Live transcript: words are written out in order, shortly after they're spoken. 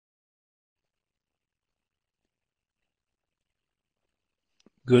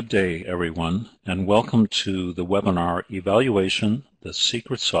Good day, everyone, and welcome to the webinar, Evaluation, the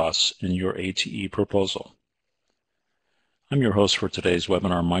Secret Sauce in Your ATE Proposal. I'm your host for today's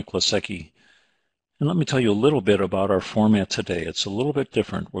webinar, Mike Lasecki, and let me tell you a little bit about our format today. It's a little bit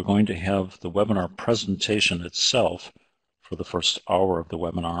different. We're going to have the webinar presentation itself for the first hour of the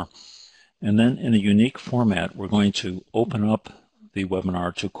webinar, and then in a unique format, we're going to open up the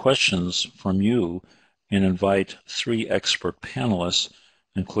webinar to questions from you and invite three expert panelists,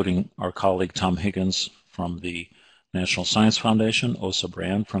 including our colleague Tom Higgins from the National Science Foundation, Osa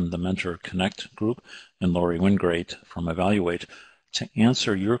Brand from the Mentor Connect group, and Lori Wingate from Evaluate, to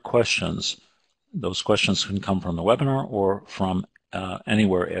answer your questions. Those questions can come from the webinar or from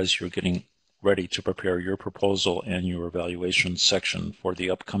anywhere as you're getting ready to prepare your proposal and your evaluation section for the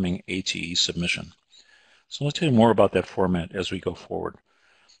upcoming ATE submission. So let's tell you more about that format as we go forward.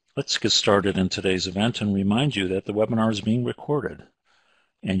 Let's get started in today's event and remind you that the webinar is being recorded,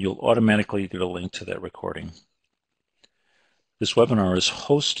 and you'll automatically get a link to that recording. This webinar is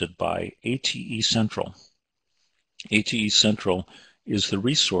hosted by ATE Central. ATE Central is the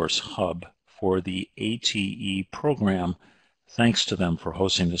resource hub for the ATE program. Thanks to them for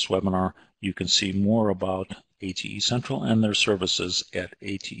hosting this webinar. You can see more about ATE Central and their services at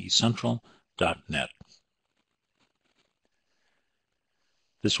atecentral.net.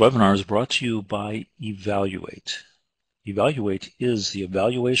 This webinar is brought to you by Evaluate. Evaluate is the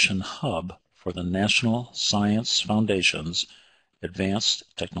evaluation hub for the National Science Foundation's Advanced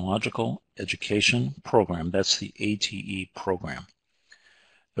Technological Education Program. That's the ATE program.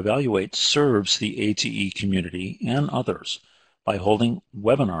 Evaluate serves the ATE community and others by holding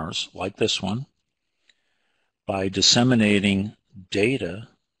webinars like this one, by disseminating data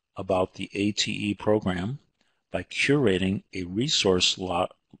about the ATE program, by curating a resource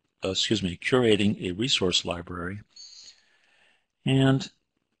library, and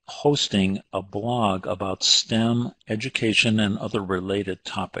hosting a blog about STEM education and other related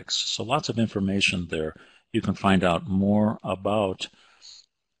topics. So lots of information there. You can find out more about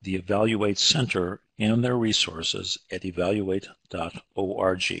the Evaluate Center and their resources at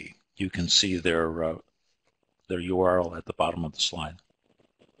evaluate.org. You can see their URL at the bottom of the slide.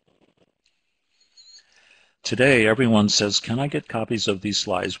 Today, everyone says, can I get copies of these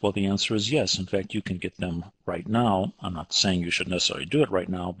slides? Well, the answer is yes. In fact, you can get them right now. I'm not saying you should necessarily do it right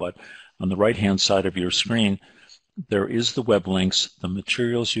now, but on the right-hand side of your screen, there is the web links, the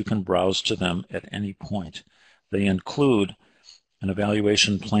materials you can browse to them at any point. They include an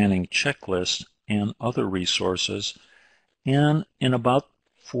evaluation planning checklist and other resources. And in about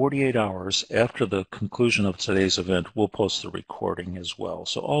 48 hours after the conclusion of today's event, we'll post the recording as well.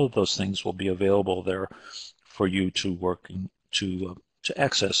 So all of those things will be available there for you to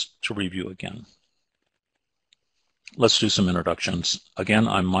access, to review again. Let's do some introductions. Again,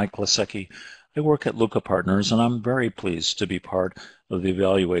 I'm Mike Lasecki. I work at Luca Partners, and I'm very pleased to be part of the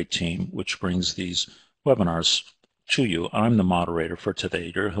Evaluate team, which brings these webinars to you. I'm the moderator for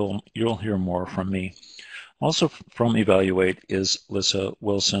today. You'll hear more from me. Also from Evaluate is Lissa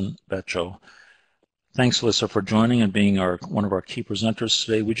Wilson-Betcho. Thanks, Lissa, for joining and being one of our key presenters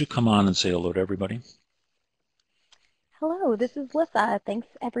today. Would you come on and say hello to everybody? Hello, this is Lissa. Thanks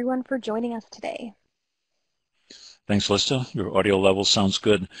everyone for joining us today. Thanks, Lissa. Your audio level sounds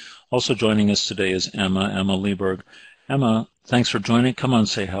good. Also joining us today is Emma Lieberg. Emma, thanks for joining. Come on,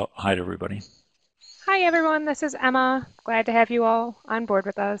 say hi to everybody. Hi, everyone. This is Emma. Glad to have you all on board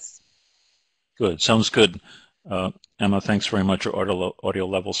with us. Good. Sounds good. Emma, thanks very much. Your audio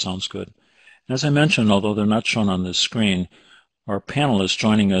level sounds good. As I mentioned, although they're not shown on this screen, our panelists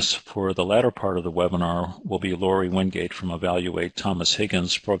joining us for the latter part of the webinar will be Lori Wingate from Evaluate, Thomas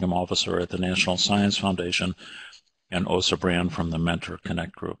Higgins, Program Officer at the National Science Foundation, and Osa Brand from the Mentor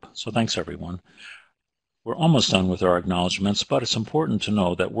Connect group. So thanks, everyone. We're almost done with our acknowledgments, but it's important to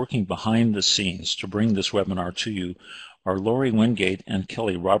know that working behind the scenes to bring this webinar to you are Lori Wingate and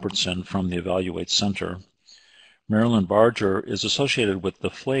Kelly Robertson from the Evaluate Center. Marilyn Barger is associated with the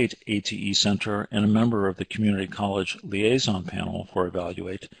FLATE ATE Center and a member of the Community College Liaison Panel for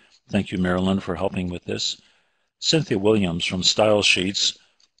Evaluate. Thank you, Marilyn, for helping with this. Cynthia Williams from Style Sheets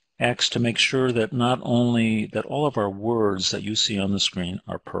acts to make sure that all of our words that you see on the screen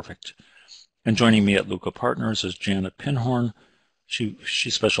are perfect. And joining me at Luca Partners is Janet Pinhorn. She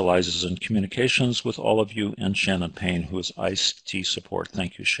specializes in communications with all of you, and Shannon Payne, who is IT support.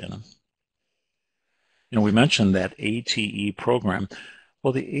 Thank you, Shannon. We mentioned that ATE program.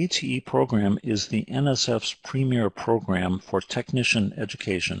 Well, the ATE program is the NSF's premier program for technician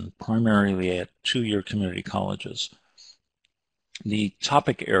education, primarily at two-year community colleges. The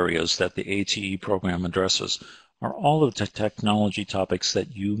topic areas that the ATE program addresses are all of the technology topics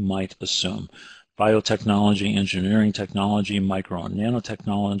that you might assume. Biotechnology, engineering technology, micro and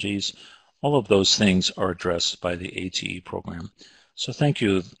nanotechnologies, all of those things are addressed by the ATE program. So thank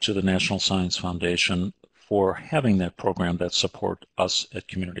you to the National Science Foundation for having that program that support us at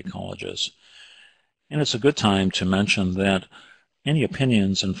community colleges. And it's a good time to mention that any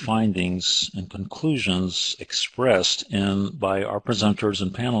opinions and findings and conclusions expressed by our presenters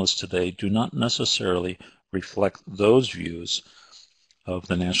and panelists today do not necessarily reflect those views of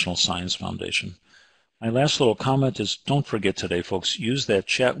the National Science Foundation. My last little comment is, don't forget today, folks, use that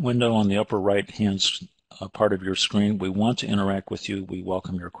chat window on the upper right-hand part of your screen. We want to interact with you. We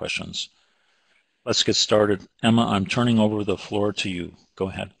welcome your questions. Let's get started. Emma, I'm turning over the floor to you. Go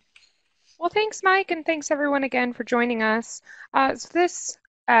ahead. Well, thanks, Mike, and thanks everyone again for joining us.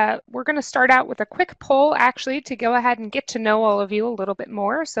 We're going to start out with a quick poll, actually, to go ahead and get to know all of you a little bit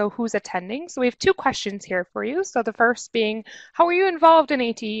more. So who's attending? So we have two questions here for you. So the first being, how are you involved in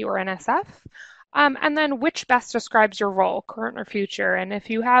ATE or NSF? And then which best describes your role, current or future? And if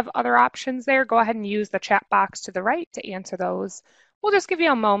you have other options there, go ahead and use the chat box to the right to answer those. We'll just give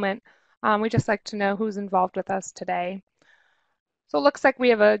you a moment. We just like to know who's involved with us today. So it looks like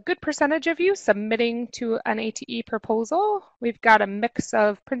we have a good percentage of you submitting to an ATE proposal. We've got a mix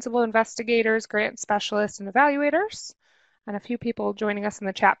of principal investigators, grant specialists, and evaluators, and a few people joining us in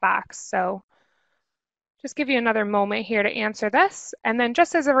the chat box. So just give you another moment here to answer this. And then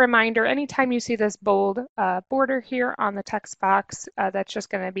just as a reminder, anytime you see this bold border here on the text box, that's just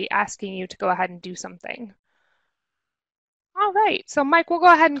going to be asking you to go ahead and do something. All right, so Mike, we'll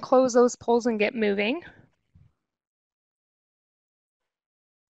go ahead and close those polls and get moving.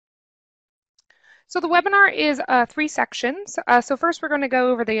 So the webinar is 3 sections. So first we're going to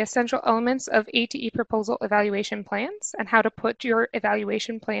go over the essential elements of ATE proposal evaluation plans and how to put your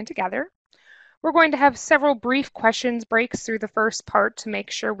evaluation plan together. We're going to have several brief questions breaks through the first part to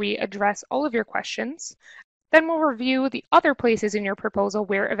make sure we address all of your questions. Then we'll review the other places in your proposal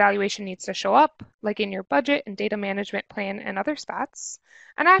where evaluation needs to show up, like in your budget and data management plan and other spots.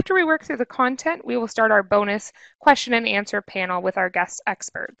 And after we work through the content, we will start our bonus question and answer panel with our guest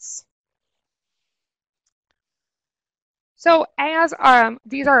experts. So as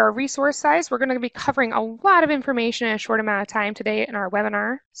these are our resource size, we're going to be covering a lot of information in a short amount of time today in our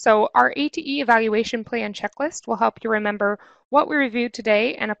webinar. So our ATE evaluation plan checklist will help you remember what we reviewed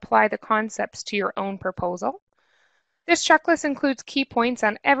today and apply the concepts to your own proposal. This checklist includes key points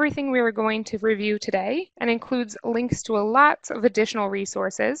on everything we were going to review today and includes links to lots of additional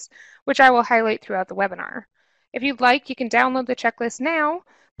resources, which I will highlight throughout the webinar. If you'd like, you can download the checklist now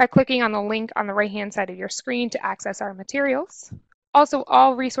by clicking on the link on the right-hand side of your screen to access our materials. Also,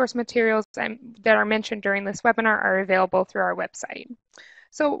 all resource materials that are mentioned during this webinar are available through our website.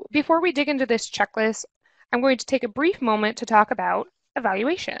 So before we dig into this checklist, I'm going to take a brief moment to talk about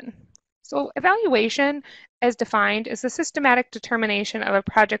evaluation. So evaluation, as defined, is the systematic determination of a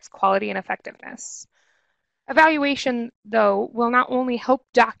project's quality and effectiveness. Evaluation, though, will not only help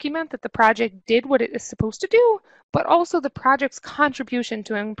document that the project did what it is supposed to do, but also the project's contribution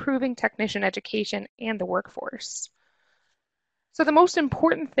to improving technician education and the workforce. So the most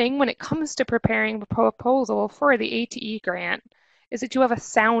important thing when it comes to preparing a proposal for the ATE grant is that you have a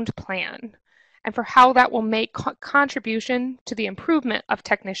sound plan and for how that will make contribution to the improvement of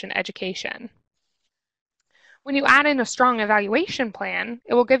technician education. When you add in a strong evaluation plan,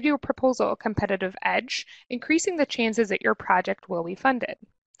 it will give your proposal a competitive edge, increasing the chances that your project will be funded.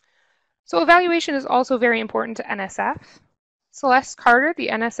 So evaluation is also very important to NSF. Celeste Carter, the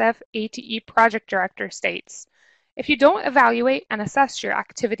NSF ATE project director, states, "If you don't evaluate and assess your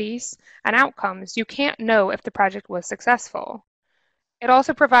activities and outcomes, you can't know if the project was successful. It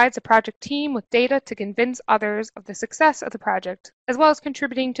also provides a project team with data to convince others of the success of the project, as well as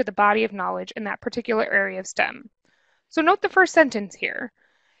contributing to the body of knowledge in that particular area of STEM." So note the first sentence here.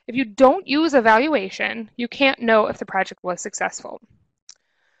 If you don't use evaluation, you can't know if the project was successful.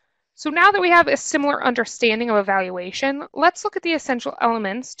 So now that we have a similar understanding of evaluation, let's look at the essential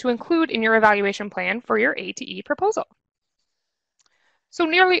elements to include in your evaluation plan for your ATE proposal. So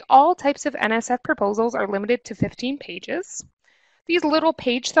nearly all types of NSF proposals are limited to 15 pages. These little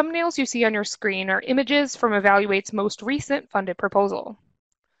page thumbnails you see on your screen are images from Evaluate's most recent funded proposal.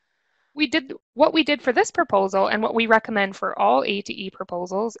 What we did for this proposal and what we recommend for all ATE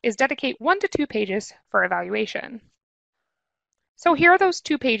proposals is dedicate 1 to 2 pages for evaluation. So here are those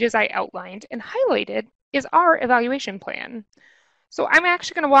 2 pages I outlined, and highlighted is our evaluation plan. So I'm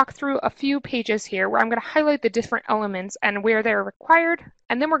actually going to walk through a few pages here where I'm going to highlight the different elements and where they're required,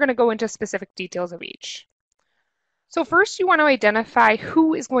 and then we're going to go into specific details of each. So first, you want to identify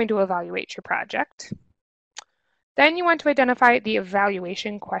who is going to evaluate your project. Then you want to identify the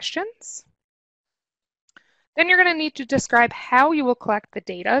evaluation questions. Then you're going to need to describe how you will collect the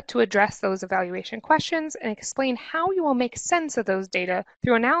data to address those evaluation questions and explain how you will make sense of those data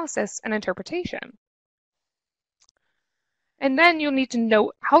through analysis and interpretation. And then you'll need to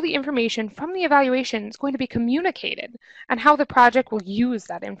note how the information from the evaluation is going to be communicated and how the project will use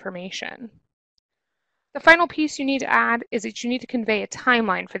that information. The final piece you need to add is that you need to convey a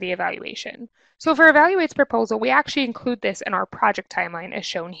timeline for the evaluation. So for Evaluate's proposal, we actually include this in our project timeline as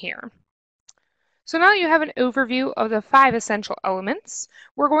shown here. So now that you have an overview of the 5 essential elements,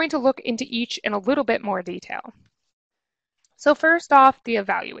 we're going to look into each in a little bit more detail. So first off, the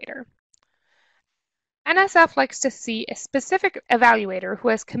evaluator. NSF likes to see a specific evaluator who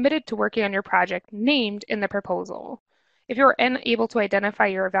has committed to working on your project named in the proposal. If you are unable to identify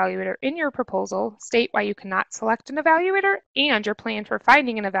your evaluator in your proposal, state why you cannot select an evaluator and your plan for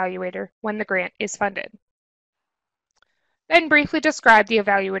finding an evaluator when the grant is funded. Then briefly describe the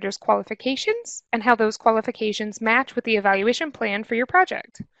evaluator's qualifications and how those qualifications match with the evaluation plan for your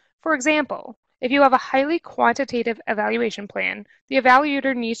project. For example, if you have a highly quantitative evaluation plan, the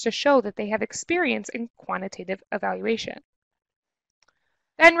evaluator needs to show that they have experience in quantitative evaluation.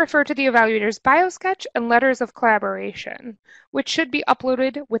 Then refer to the evaluator's biosketch and letters of collaboration, which should be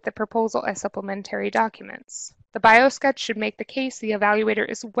uploaded with the proposal as supplementary documents. The biosketch should make the case the evaluator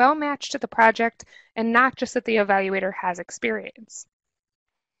is well matched to the project and not just that the evaluator has experience.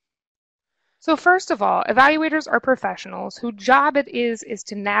 So first of all, evaluators are professionals whose job it is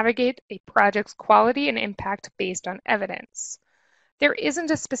to navigate a project's quality and impact based on evidence. There isn't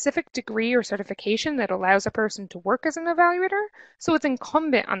a specific degree or certification that allows a person to work as an evaluator, so it's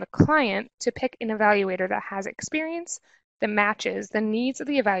incumbent on the client to pick an evaluator that has experience that matches the needs of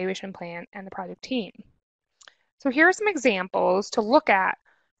the evaluation plan and the project team. So here are some examples to look at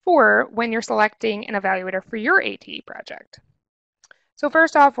for when you're selecting an evaluator for your ATE project. So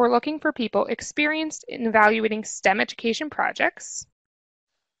first off, we're looking for people experienced in evaluating STEM education projects.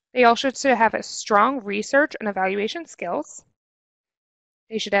 They also should have a strong research and evaluation skills.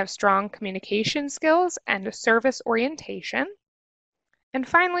 They should have strong communication skills and a service orientation. And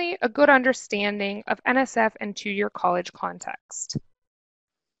finally, a good understanding of NSF and two-year college context.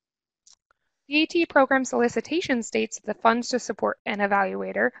 The ATE program solicitation states that the funds to support an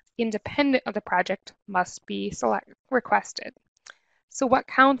evaluator independent of the project must be requested. So what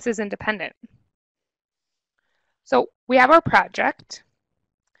counts as independent? So we have our project,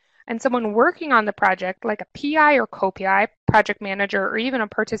 and someone working on the project, like a PI or co-PI, project manager, or even a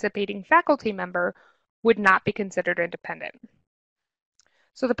participating faculty member, would not be considered independent.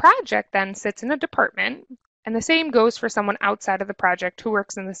 So the project then sits in a department, and the same goes for someone outside of the project who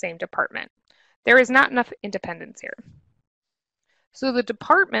works in the same department. There is not enough independence here. So the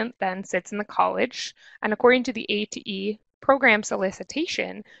department then sits in the college, and according to the ATE program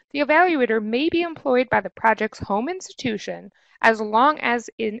solicitation, the evaluator may be employed by the project's home institution as long as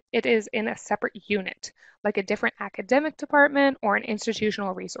it is in a separate unit, like a different academic department or an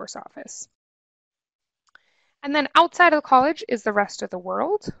institutional resource office. And then outside of the college is the rest of the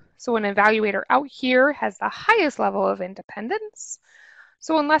world. So an evaluator out here has the highest level of independence.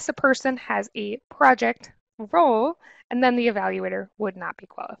 So unless a person has a project role, and then the evaluator would not be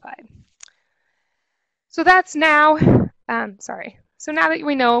qualified. So that's now, So now that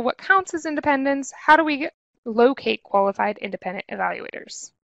we know what counts as independence, how do we locate qualified independent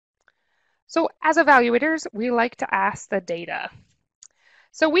evaluators? So as evaluators, we like to ask the data.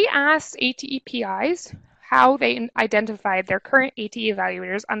 So we asked ATE PIs how they identified their current ATE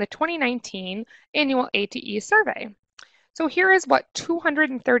evaluators on the 2019 annual ATE survey. So here is what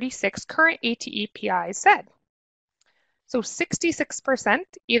 236 current ATE PIs said. So 66%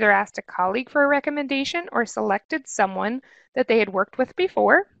 either asked a colleague for a recommendation or selected someone that they had worked with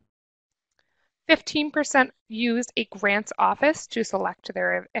before. 15% used a grants office to select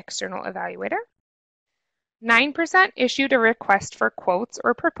their external evaluator. 9% issued a request for quotes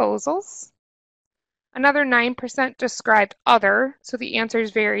or proposals. Another 9% described other, so the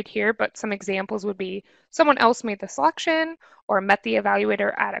answers varied here, but some examples would be someone else made the selection or met the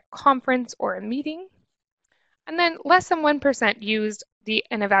evaluator at a conference or a meeting. And then less than 1% used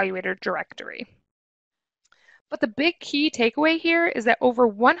an evaluator directory. But the big key takeaway here is that over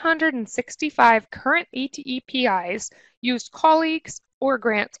 165 current ATE PIs used colleagues or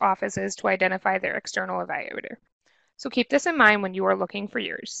grants offices to identify their external evaluator. So keep this in mind when you are looking for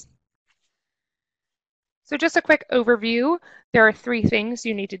yours. So just a quick overview, there are 3 things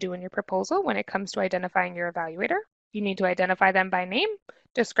you need to do in your proposal when it comes to identifying your evaluator. You need to identify them by name,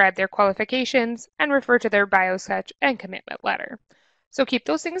 describe their qualifications, and refer to their biosketch and commitment letter. So keep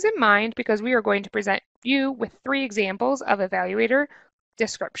those things in mind because we are going to present you with 3 examples of evaluator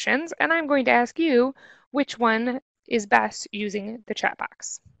descriptions, and I'm going to ask you which one is best using the chat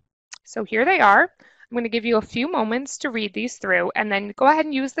box. So here they are. I'm going to give you a few moments to read these through, and then go ahead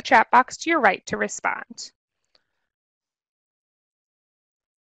and use the chat box to your right to respond.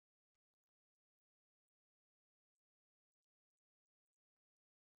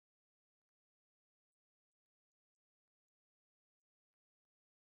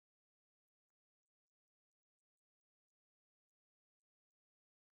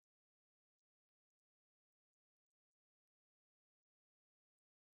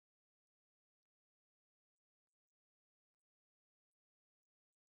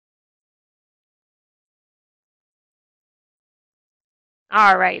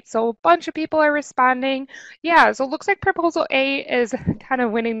 All right, so a bunch of people are responding. Yeah, so it looks like proposal A is kind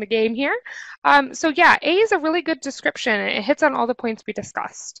of winning the game here. So yeah, A is a really good description. It hits on all the points we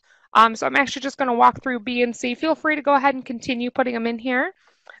discussed. So I'm actually just going to walk through B and C. Feel free to go ahead and continue putting them in here.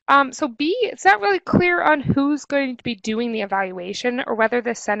 So B, it's not really clear on who's going to be doing the evaluation or whether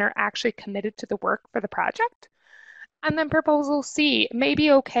the center actually committed to the work for the project. And then proposal C may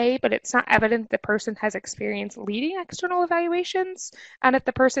be okay, but it's not evident the person has experience leading external evaluations. And if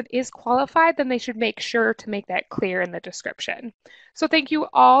the person is qualified, then they should make sure to make that clear in the description. So thank you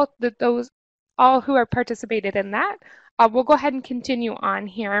all, those all who have participated in that. We'll go ahead and continue on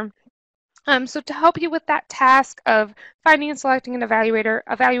here. So to help you with that task of finding and selecting an evaluator,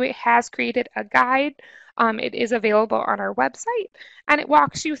 Evaluate has created a guide. It is available on our website, and it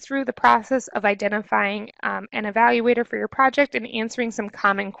walks you through the process of identifying an evaluator for your project and answering some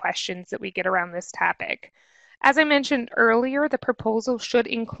common questions that we get around this topic. As I mentioned earlier, the proposal should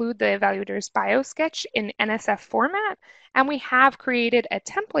include the evaluator's bio sketch in NSF format, and we have created a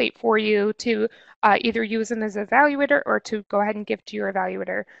template for you to either use them as an evaluator or to go ahead and give to your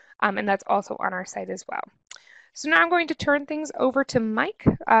evaluator. And that's also on our site as well. So now I'm going to turn things over to Mike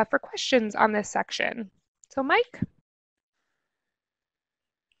for questions on this section. So Mike?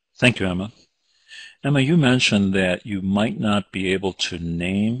 Thank you, Emma. Emma, you mentioned that you might not be able to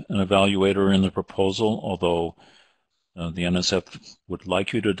name an evaluator in the proposal, although the NSF would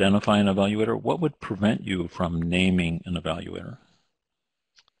like you to identify an evaluator. What would prevent you from naming an evaluator?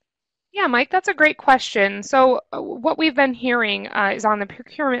 Yeah, Mike, that's a great question. So what we've been hearing is on the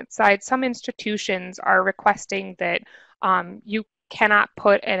procurement side, some institutions are requesting that you cannot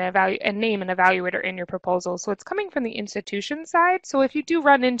put and name an evaluator in your proposal. So it's coming from the institution side. So if you do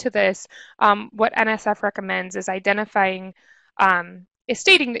run into this, what NSF recommends is is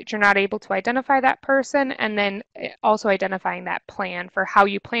stating that you're not able to identify that person, and then also identifying that plan for how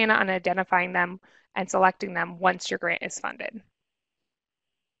you plan on identifying them and selecting them once your grant is funded.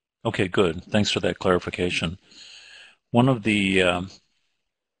 Okay, good. Thanks for that clarification. One of the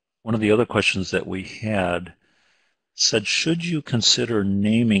other questions that we had said, should you consider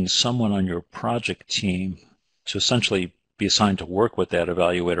naming someone on your project team to essentially be assigned to work with that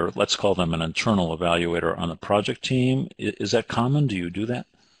evaluator? Let's call them an internal evaluator on the project team. Is that common? Do you do that?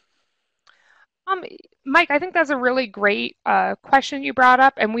 Mike, I think that's a really great question you brought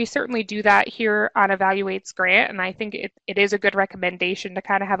up, and we certainly do that here on Evaluate's grant, and I think it is a good recommendation to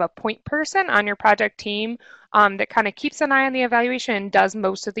kind of have a point person on your project team that kind of keeps an eye on the evaluation and does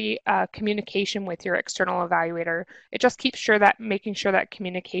most of the communication with your external evaluator. It just keeps making sure that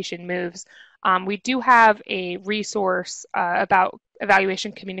communication moves. We do have a resource about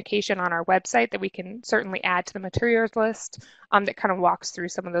evaluation communication on our website that we can certainly add to the materials list that kind of walks through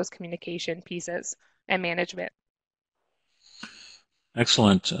some of those communication pieces and management.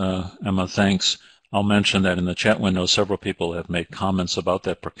 Excellent, Emma, thanks. I'll mention that in the chat window, several people have made comments about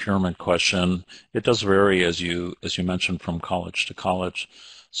that procurement question. It does vary, as you mentioned, from college to college,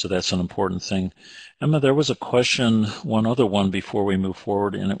 so that's an important thing. Emma, there was a question, one other one before we move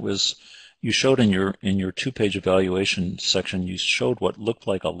forward, and it was, you showed in your two-page evaluation section, you showed what looked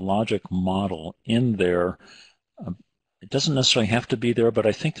like a logic model in there. It doesn't necessarily have to be there, but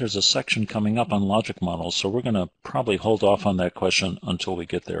I think there's a section coming up on logic models, so we're going to probably hold off on that question until we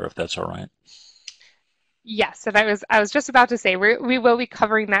get there, if that's all right. Yes, and I was just about to say we will be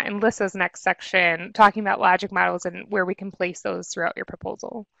covering that in Lissa's next section, talking about logic models and where we can place those throughout your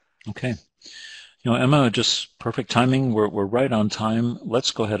proposal. Okay. You know, Emma, just perfect timing. We're right on time.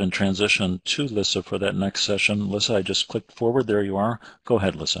 Let's go ahead and transition to Lissa for that next session. Lissa, I just clicked forward. There you are. Go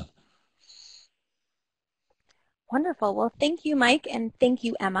ahead, Lissa. Wonderful. Well, thank you, Mike, and thank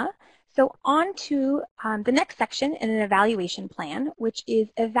you, Emma. So on to the next section in an evaluation plan, which is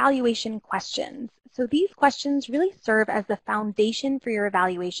evaluation questions. So these questions really serve as the foundation for your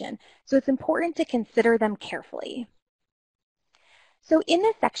evaluation, so it's important to consider them carefully. So in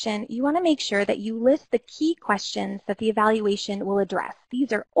this section, you want to make sure that you list the key questions that the evaluation will address.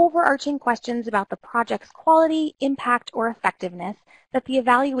 These are overarching questions about the project's quality, impact, or effectiveness that the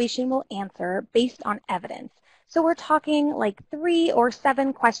evaluation will answer based on evidence. So we're talking like 3 or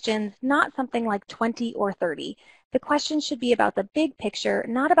 7 questions, not something like 20 or 30. The questions should be about the big picture,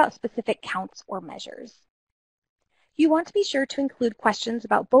 not about specific counts or measures. You want to be sure to include questions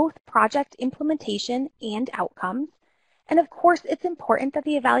about both project implementation and outcomes. And of course, it's important that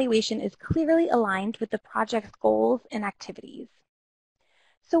the evaluation is clearly aligned with the project's goals and activities.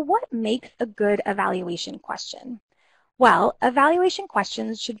 So what makes a good evaluation question? Well, evaluation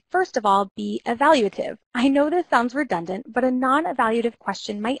questions should first of all be evaluative. I know this sounds redundant, but a non-evaluative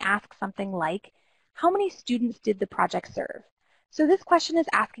question might ask something like, how many students did the project serve? So this question is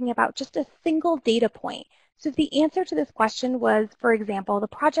asking about just a single data point. So if the answer to this question was, for example, the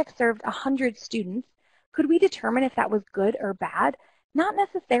project served 100 students, could we determine if that was good or bad? Not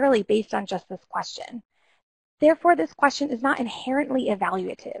necessarily based on just this question. Therefore, this question is not inherently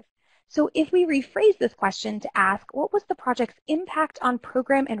evaluative. So if we rephrase this question to ask, what was the project's impact on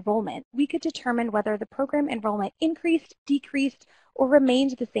program enrollment, we could determine whether the program enrollment increased, decreased, or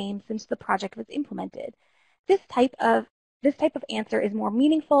remained the same since the project was implemented. This type of answer is more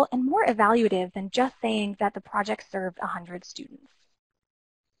meaningful and more evaluative than just saying that the project served 100 students.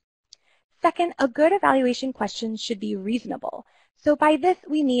 Second, a good evaluation question should be reasonable. So by this,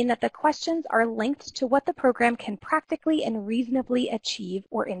 we mean that the questions are linked to what the program can practically and reasonably achieve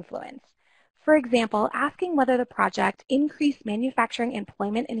or influence. For example, asking whether the project increased manufacturing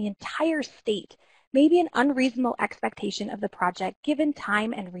employment in the entire state may be an unreasonable expectation of the project given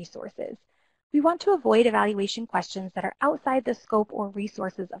time and resources. We want to avoid evaluation questions that are outside the scope or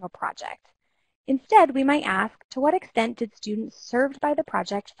resources of a project. Instead, we might ask, to what extent did students served by the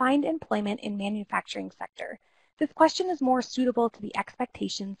project find employment in manufacturing sector? This question is more suitable to the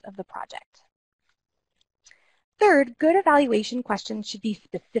expectations of the project. Third, good evaluation questions should be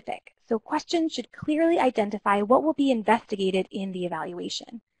specific. So questions should clearly identify what will be investigated in the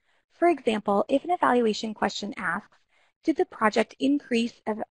evaluation. For example, if an evaluation question asks, did the project increase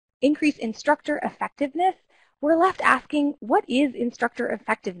instructor effectiveness? We're left asking, what is instructor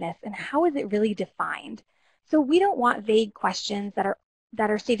effectiveness and how is it really defined? So we don't want vague questions that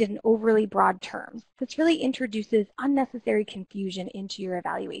are stated in overly broad terms. This really introduces unnecessary confusion into your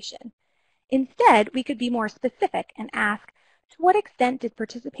evaluation. Instead, we could be more specific and ask, to what extent did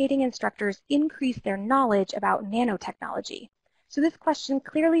participating instructors increase their knowledge about nanotechnology? So this question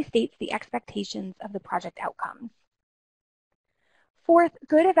clearly states the expectations of the project outcomes. Fourth,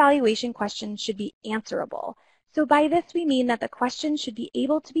 good evaluation questions should be answerable. So by this we mean that the question should be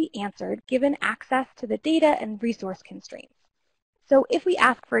able to be answered given access to the data and resource constraints. So if we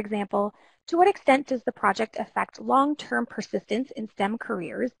ask, for example, to what extent does the project affect long-term persistence in STEM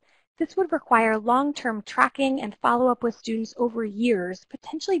careers, this would require long-term tracking and follow-up with students over years,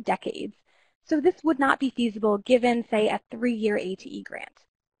 potentially decades. So this would not be feasible given, say, a 3-year ATE grant.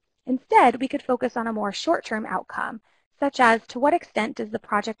 Instead, we could focus on a more short-term outcome, such as to what extent does the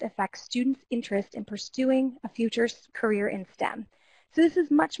project affect students' interest in pursuing a future career in STEM. So this is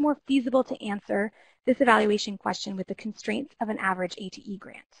much more feasible to answer this evaluation question with the constraints of an average ATE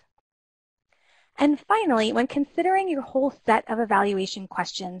grant. And finally, when considering your whole set of evaluation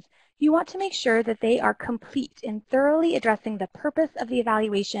questions, you want to make sure that they are complete in thoroughly addressing the purpose of the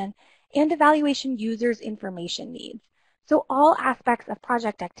evaluation and evaluation users' information needs. So all aspects of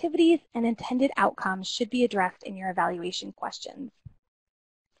project activities and intended outcomes should be addressed in your evaluation questions.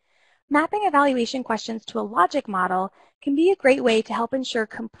 Mapping evaluation questions to a logic model can be a great way to help ensure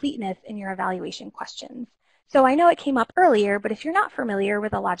completeness in your evaluation questions. So I know it came up earlier, but if you're not familiar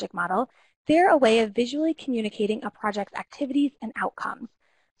with a logic model, they're a way of visually communicating a project's activities and outcomes.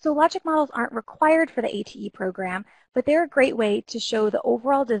 So logic models aren't required for the ATE program, but they're a great way to show the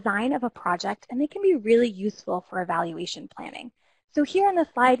overall design of a project, and they can be really useful for evaluation planning. So here on the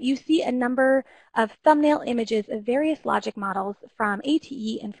slide, you see a number of thumbnail images of various logic models from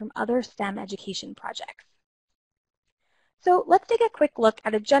ATE and from other STEM education projects. So let's take a quick look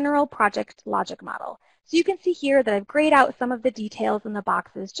at a general project logic model. So you can see here that I've grayed out some of the details in the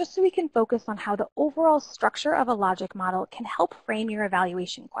boxes just so we can focus on how the overall structure of a logic model can help frame your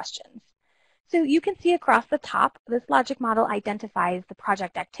evaluation questions. So you can see across the top, this logic model identifies the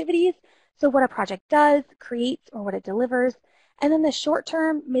project activities, so what a project does, creates, or what it delivers, and then the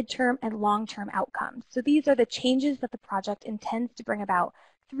short-term, mid-term, and long-term outcomes. So these are the changes that the project intends to bring about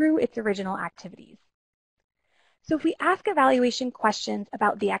through its original activities. So if we ask evaluation questions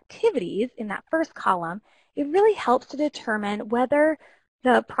about the activities in that first column, it really helps to determine whether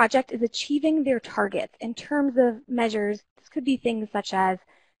the project is achieving their targets in terms of measures. This could be things such as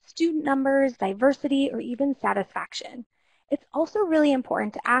student numbers, diversity, or even satisfaction. It's also really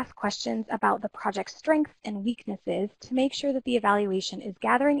important to ask questions about the project's strengths and weaknesses to make sure that the evaluation is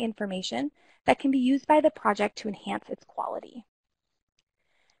gathering information that can be used by the project to enhance its quality.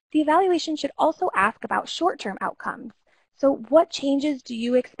 The evaluation should also ask about short-term outcomes. So what changes do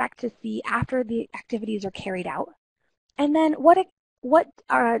you expect to see after the activities are carried out? And then what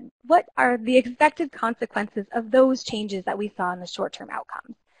are the expected consequences of those changes that we saw in the short-term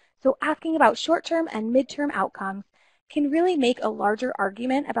outcomes? So asking about short-term and mid-term outcomes can really make a larger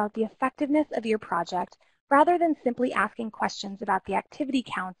argument about the effectiveness of your project rather than simply asking questions about the activity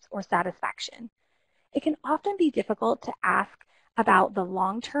counts or satisfaction. It can often be difficult to ask about the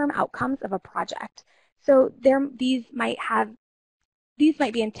long-term outcomes of a project. So these might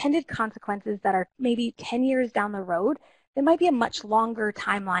be intended consequences that are maybe 10 years down the road. That might be a much longer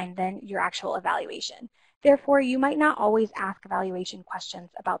timeline than your actual evaluation. Therefore, you might not always ask evaluation questions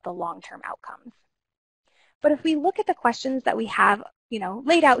about the long-term outcomes. But if we look at the questions that we have,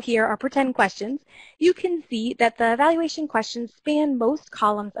 laid out here, our pretend questions, you can see that the evaluation questions span most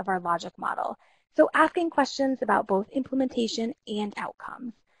columns of our logic model. So asking questions about both implementation and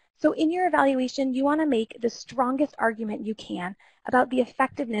outcomes. So in your evaluation, you want to make the strongest argument you can about the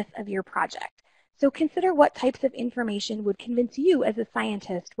effectiveness of your project. So consider what types of information would convince you as a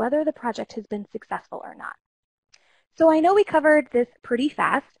scientist whether the project has been successful or not. So I know we covered this pretty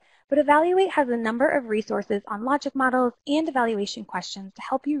fast, but Evaluate has a number of resources on logic models and evaluation questions to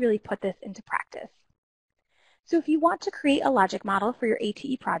help you really put this into practice. So if you want to create a logic model for your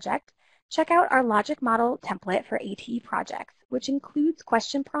ATE project, check out our logic model template for ATE projects, which includes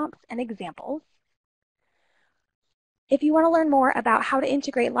question prompts and examples. If you want to learn more about how to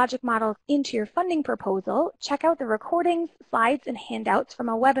integrate logic models into your funding proposal, check out the recordings, slides, and handouts from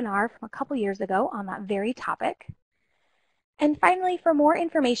a webinar from a couple years ago on that very topic. And finally, for more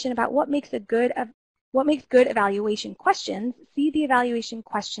information about what makes good evaluation questions, see the evaluation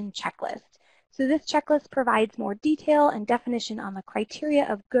question checklist. So this checklist provides more detail and definition on the criteria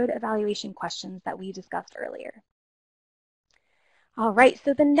of good evaluation questions that we discussed earlier. All right,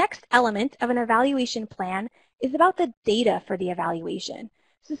 so the next element of an evaluation plan is about the data for the evaluation.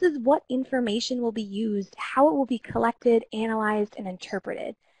 So this is what information will be used, how it will be collected, analyzed, and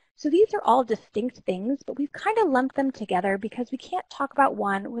interpreted. So these are all distinct things, but we've kind of lumped them together because we can't talk about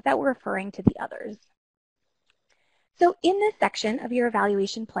one without referring to the others. So in this section of your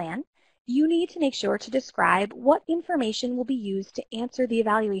evaluation plan, you need to make sure to describe what information will be used to answer the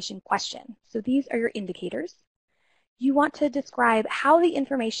evaluation question. So these are your indicators. You want to describe how the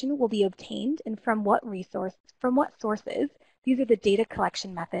information will be obtained and from what sources. These are the data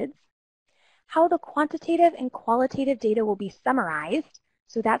collection methods. How the quantitative and qualitative data will be summarized.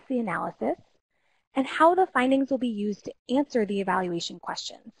 So that's the analysis, and how the findings will be used to answer the evaluation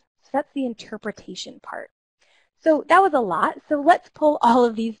questions. So that's the interpretation part. So that was a lot, so let's pull all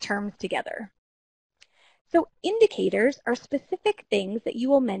of these terms together. So indicators are specific things that you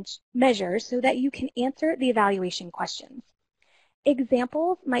will measure so that you can answer the evaluation questions.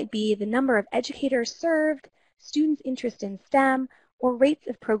 Examples might be the number of educators served, students' interest in STEM, or rates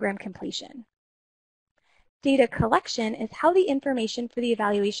of program completion. Data collection is how the information for the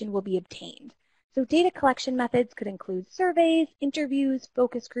evaluation will be obtained. So data collection methods could include surveys, interviews,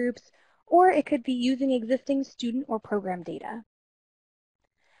 focus groups, or it could be using existing student or program data.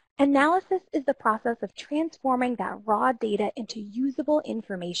 Analysis is the process of transforming that raw data into usable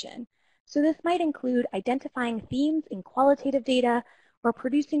information. So this might include identifying themes in qualitative data, or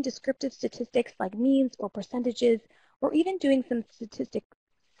producing descriptive statistics like means or percentages, or even doing some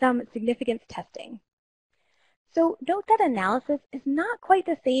significance testing. So note that analysis is not quite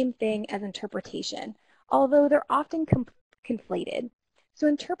the same thing as interpretation, although they're often conflated. So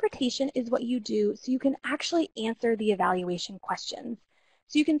interpretation is what you do so you can actually answer the evaluation questions.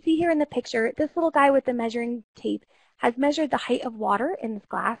 So you can see here in the picture, this little guy with the measuring tape has measured the height of water in this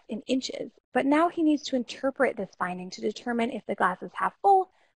glass in inches, but now he needs to interpret this finding to determine if the glass is half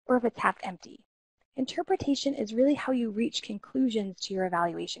full or if it's half empty. Interpretation is really how you reach conclusions to your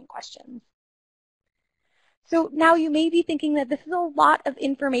evaluation questions. So now you may be thinking that this is a lot of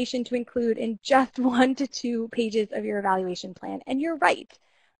information to include in just 1 to 2 pages of your evaluation plan, and you're right.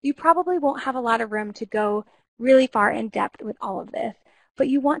 You probably won't have a lot of room to go really far in depth with all of this, but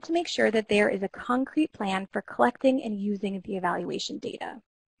you want to make sure that there is a concrete plan for collecting and using the evaluation data.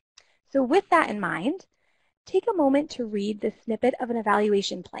 So with that in mind, take a moment to read the snippet of an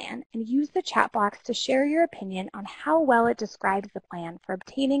evaluation plan and use the chat box to share your opinion on how well it describes the plan for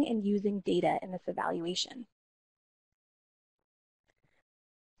obtaining and using data in this evaluation.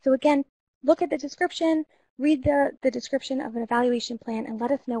 So again, look at the description, read the description of an evaluation plan, and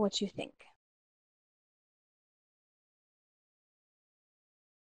let us know what you think.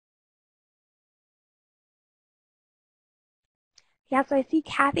 Yeah, so I see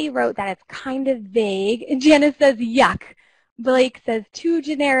Kathy wrote that it's kind of vague. Janice says, yuck. Blake says, too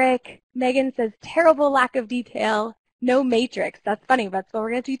generic. Megan says, terrible lack of detail. No matrix. That's funny, but that's what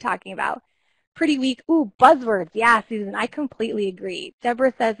we're going to be talking about. Pretty weak. Ooh, buzzwords. Yeah, Susan, I completely agree.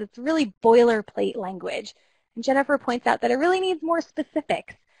 Deborah says it's really boilerplate language. And Jennifer points out that it really needs more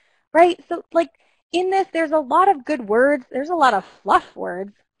specifics, right? So, like, in this, there's a lot of good words. There's a lot of fluff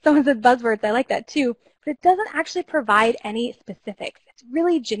words. Someone said buzzwords. I like that, too. But it doesn't actually provide any specifics. It's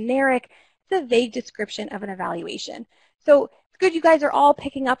really generic. It's a vague description of an evaluation. So it's good you guys are all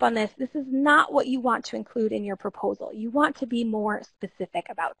picking up on this. This is not what you want to include in your proposal. You want to be more specific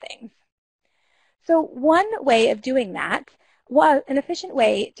about things. So one way of doing that, an efficient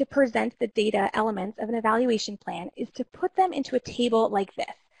way to present the data elements of an evaluation plan is to put them into a table like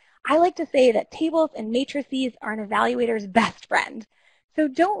this. I like to say that tables and matrices are an evaluator's best friend. So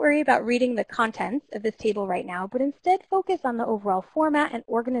don't worry about reading the contents of this table right now, but instead focus on the overall format and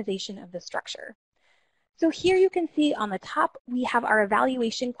organization of the structure. So here you can see on the top, we have our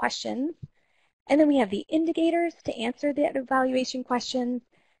evaluation questions, and then we have the indicators to answer the evaluation questions,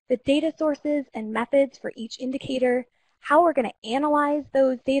 the data sources and methods for each indicator, how we're going to analyze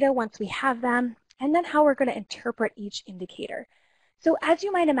those data once we have them, and then how we're going to interpret each indicator. So as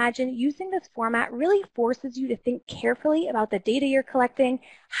you might imagine, using this format really forces you to think carefully about the data you're collecting,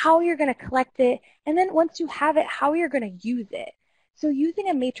 how you're going to collect it, and then once you have it, how you're going to use it. So using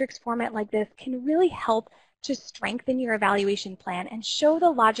a matrix format like this can really help to strengthen your evaluation plan and show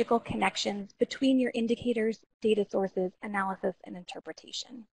the logical connections between your indicators, data sources, analysis, and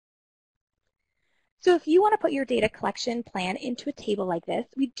interpretation. So if you want to put your data collection plan into a table like this,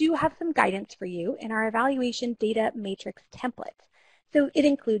 we do have some guidance for you in our evaluation data matrix template. So it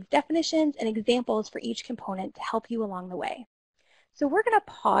includes definitions and examples for each component to help you along the way. So we're going to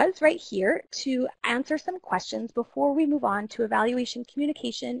pause right here to answer some questions before we move on to evaluation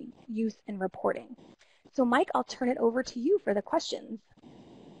communication, use, and reporting. So Mike, I'll turn it over to you for the questions.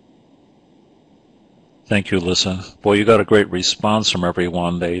 Thank you, Alyssa. Boy, you got a great response from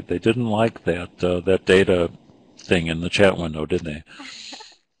everyone. They didn't like that data thing in the chat window, did they?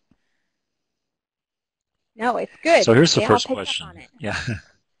 No, it's good. So here's the They first all picked question. up on it. Yeah,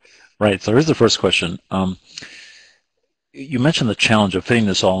 right. So here's the first question. You mentioned the challenge of fitting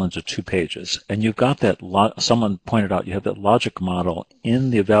this all into 2 pages, and you've got that. Someone pointed out you have that logic model in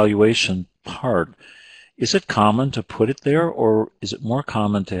the evaluation part. Is it common to put it there, or is it more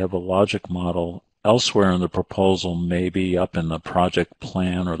common to have a logic model elsewhere in the proposal, maybe up in the project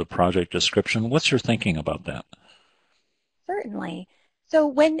plan or the project description? What's your thinking about that? Certainly. So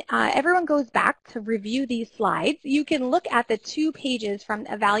when everyone goes back to review these slides, you can look at the 2 pages from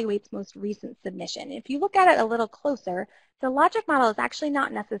Evaluate's most recent submission. If you look at it a little closer, the logic model is actually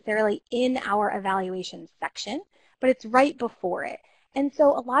not necessarily in our evaluation section, but it's right before it. And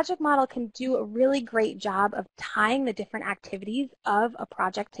so a logic model can do a really great job of tying the different activities of a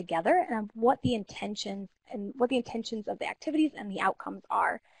project together and what the intentions of the activities and the outcomes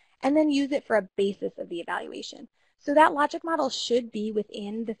are, and then use it for a basis of the evaluation. So that logic model should be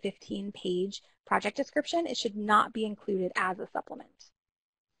within the 15-page project description. It should not be included as a supplement.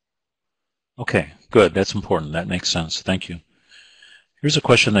 Okay, good. That's important. That makes sense. Thank you. Here's a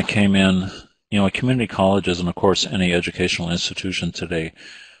question that came in. At community colleges and, of course, any educational institution today,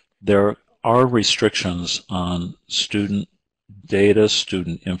 there are restrictions on student data,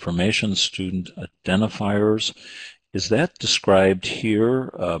 student information, student identifiers. Is that described here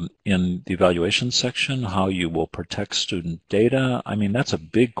in the evaluation section, how you will protect student data? I mean, that's a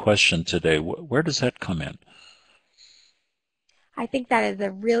big question today. Where does that come in? I think that is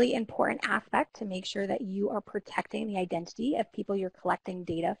a really important aspect to make sure that you are protecting the identity of people you're collecting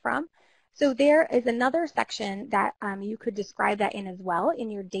data from. So there is another section that you could describe that in as well in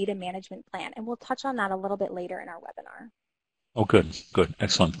your data management plan, and we'll touch on that a little bit later in our webinar. Oh, good, good,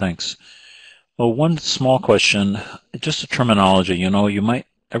 excellent, thanks. Well, one small question, just a terminology.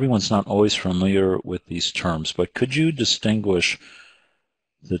 Everyone's not always familiar with these terms, but could you distinguish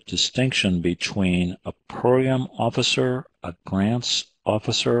the distinction between a program officer, a grants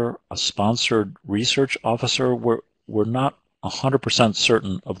officer, a sponsored research officer? We're not 100%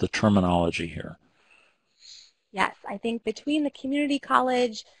 certain of the terminology here. Yes, I think between the community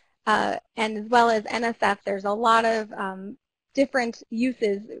college and as well as NSF, there's a lot of different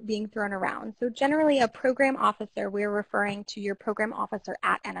uses being thrown around. So generally a program officer, we're referring to your program officer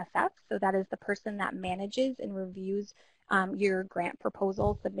at NSF. So that is the person that manages and reviews your grant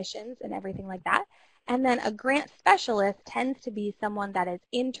proposal submissions and everything like that. And then a grant specialist tends to be someone that is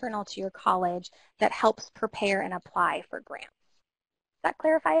internal to your college that helps prepare and apply for grants. Does that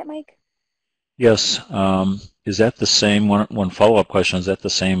clarify it, Mike? Yes. Is that the same, one follow-up question, is that the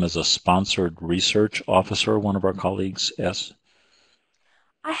same as a sponsored research officer, one of our colleagues asked?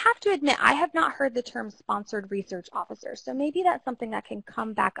 I have to admit, I have not heard the term sponsored research officer, so maybe that's something that can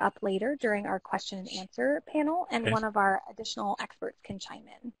come back up later during our question and answer panel, and Okay. one of our additional experts can chime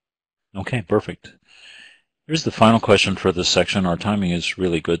in. Okay, perfect. Here's the final question for this section. Our timing is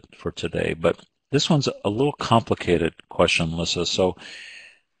really good for today, but this one's a little complicated question, Melissa. So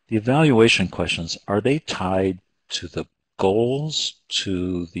the evaluation questions, are they tied to the goals,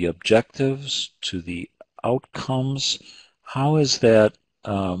 to the objectives, to the outcomes? How is that,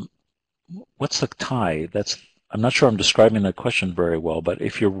 what's the tie? I'm not sure I'm describing the question very well, but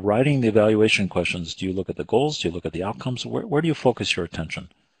if you're writing the evaluation questions, do you look at the goals? Do you look at the outcomes? Where do you focus your attention?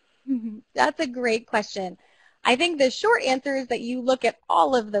 That's a great question. I think the short answer is that you look at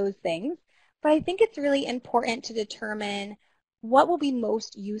all of those things, but I think it's really important to determine what will be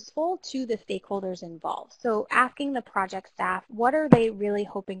most useful to the stakeholders involved. So asking the project staff, what are they really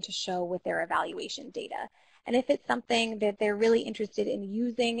hoping to show with their evaluation data? And if it's something that they're really interested in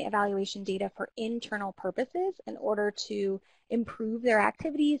using evaluation data for internal purposes in order to improve their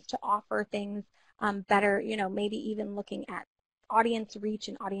activities, to offer things better, maybe even looking at audience reach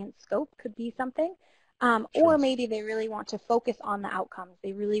and audience scope could be something. Sure. Or maybe they really want to focus on the outcomes.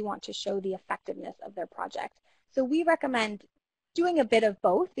 They really want to show the effectiveness of their project. So we recommend doing a bit of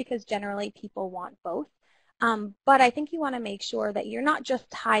both because generally people want both. But I think you want to make sure that you're not just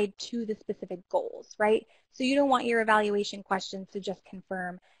tied to the specific goals, right? So you don't want your evaluation questions to just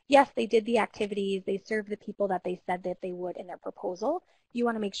confirm, yes, they did the activities, they served the people that they said that they would in their proposal. You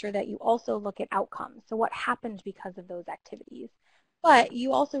want to make sure that you also look at outcomes. So what happened because of those activities? But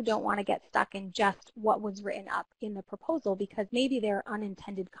you also don't want to get stuck in just what was written up in the proposal because maybe there are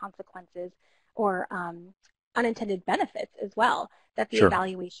unintended consequences or unintended benefits as well that the Sure.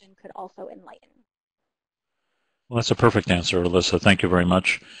 evaluation could also enlighten. Well, that's a perfect answer, Alyssa. Thank you very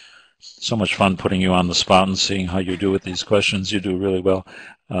much. So much fun putting you on the spot and seeing how you do with these questions. You do really well.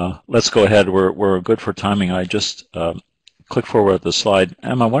 Let's go ahead. We're good for timing. I just click forward at the slide.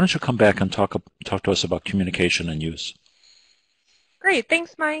 Emma, why don't you come back and talk to us about communication and use? Great,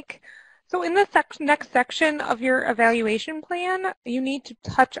 thanks, Mike. So in the next section of your evaluation plan, you need to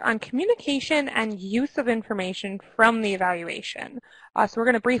touch on communication and use of information from the evaluation. So we're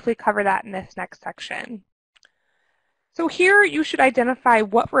going to briefly cover that in this next section. So here you should identify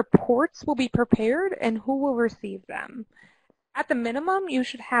what reports will be prepared and who will receive them. At the minimum, you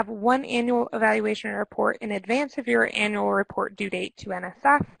should have one annual evaluation report in advance of your annual report due date to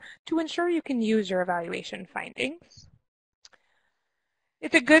NSF to ensure you can use your evaluation findings.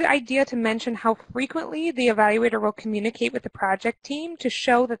 It's a good idea to mention how frequently the evaluator will communicate with the project team to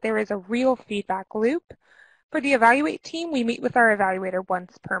show that there is a real feedback loop. For the evaluate team, we meet with our evaluator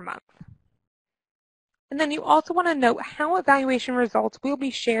once per month. And then you also want to note how evaluation results will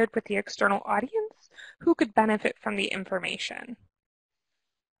be shared with the external audience who could benefit from the information.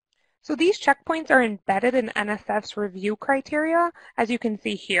 So these checkpoints are embedded in NSF's review criteria, as you can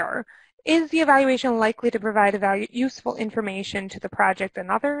see here. Is the evaluation likely to provide useful information to the project and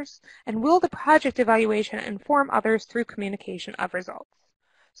others? And will the project evaluation inform others through communication of results?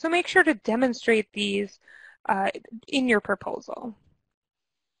 So make sure to demonstrate these in your proposal.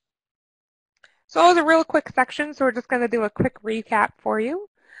 So that was a real quick section, so we're just going to do a quick recap for you.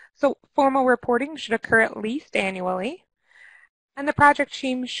 So formal reporting should occur at least annually. And the project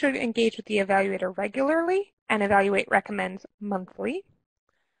team should engage with the evaluator regularly, and evaluate recommends monthly.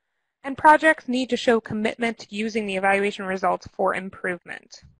 And projects need to show commitment to using the evaluation results for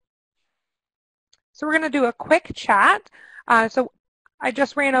improvement. So we're going to do a quick chat. So I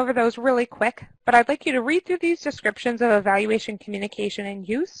just ran over those really quick, but I'd like you to read through these descriptions of evaluation, communication, and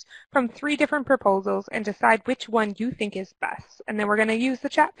use from 3 different proposals and decide which one you think is best. And then we're going to use the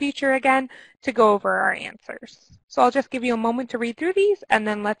chat feature again to go over our answers. So I'll just give you a moment to read through these, and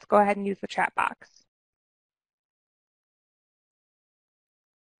then let's go ahead and use the chat box.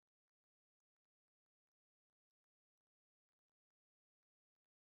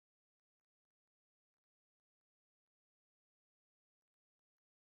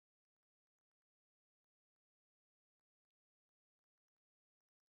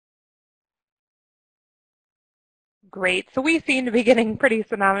 Great. So we seem to be getting pretty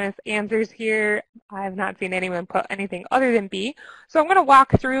synonymous answers here. I have not seen anyone put anything other than B. So I'm going to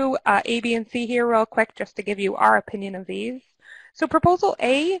walk through A, B, and C here real quick just to give you our opinion of these. So proposal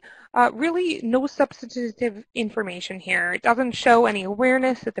A, really no substantive information here. It doesn't show any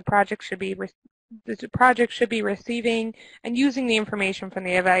awareness that the project should be receiving and using the information from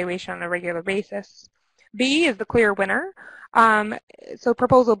the evaluation on a regular basis. B is the clear winner. So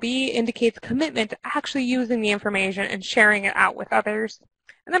proposal B indicates commitment to actually using the information and sharing it out with others.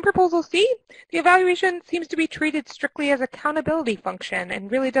 And then proposal C, the evaluation seems to be treated strictly as accountability function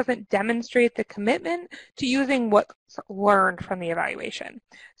and really doesn't demonstrate the commitment to using what's learned from the evaluation.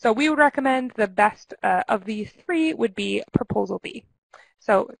 So we would recommend the best of these three would be proposal B.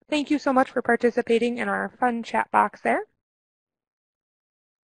 So thank you so much for participating in our fun chat box there.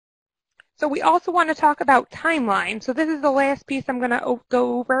 So we also want to talk about timeline. So this is the last piece I'm going to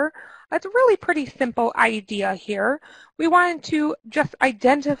go over. It's a really pretty simple idea here. We wanted to just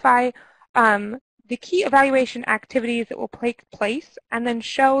identify the key evaluation activities that will take place and then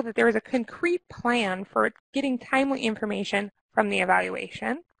show that there is a concrete plan for getting timely information from the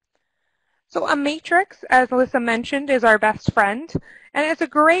evaluation. So a matrix, as Alyssa mentioned, is our best friend, and it's a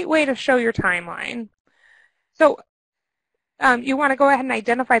great way to show your timeline. So you want to go ahead and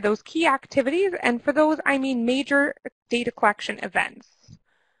identify those key activities, and for those, I mean major data collection events.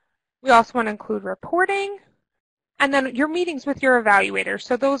 We also want to include reporting, and then your meetings with your evaluator.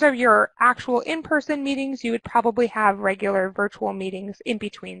 So those are your actual in-person meetings. You would probably have regular virtual meetings in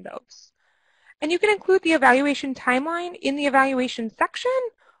between those. And you can include the evaluation timeline in the evaluation section,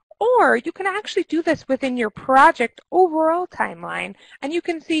 or you can actually do this within your project overall timeline. And you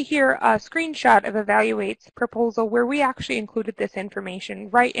can see here a screenshot of Evaluate's proposal where we actually included this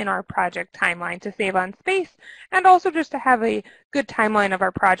information right in our project timeline to save on space and also just to have a good timeline of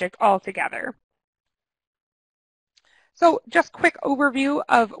our project all together. So just quick overview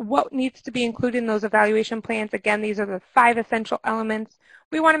of what needs to be included in those evaluation plans. Again, these are the 5 essential elements.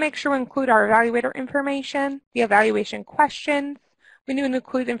 We want to make sure we include our evaluator information, the evaluation questions. We need to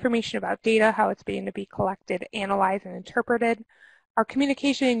include information about data, how it's being to be collected, analyzed, and interpreted, our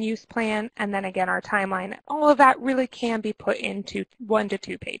communication and use plan, and then again our timeline. All of that really can be put into 1 to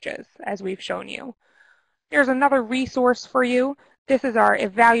 2 pages, as we've shown you. There's another resource for you. This is our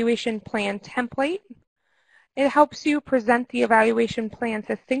evaluation plan template. It helps you present the evaluation plan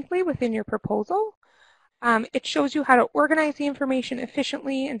succinctly within your proposal. It shows you how to organize the information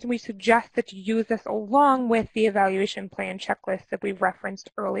efficiently, and we suggest that you use this along with the evaluation plan checklist that we referenced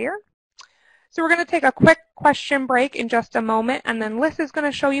earlier. So we're going to take a quick question break in just a moment, and then Liz is going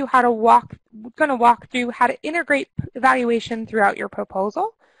to show you how to walk through how to integrate evaluation throughout your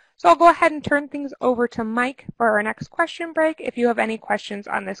proposal. So I'll go ahead and turn things over to Mike for our next question break if you have any questions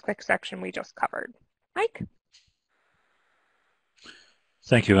on this quick section we just covered. Mike?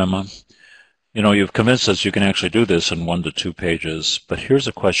 Thank you, Emma. You know, you've convinced us you can actually do this in 1 to 2 pages, but here's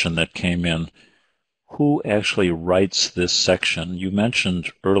a question that came in. Who actually writes this section? You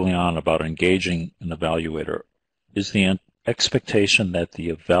mentioned early on about engaging an evaluator. Is the expectation that the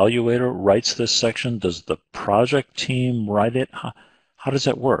evaluator writes this section? Does the project team write it? How does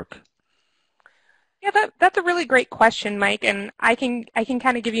that work? Yeah, that's a really great question, Mike, and I can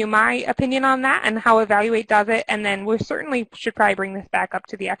kind of give you my opinion on that and how Evaluate does it, and then we certainly should probably bring this back up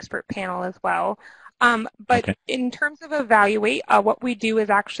to the expert panel as well. But okay. In terms of Evaluate, what we do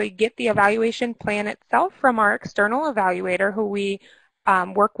is actually get the evaluation plan itself from our external evaluator who we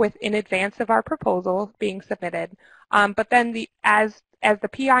work with in advance of our proposal being submitted. But then as the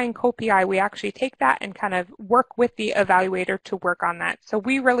PI and co-PI, we actually take that and kind of work with the evaluator to work on that. So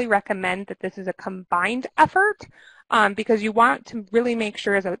we really recommend that this is a combined effort because you want to really make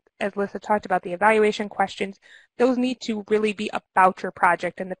sure, as Lisa talked about, the evaluation questions, those need to really be about your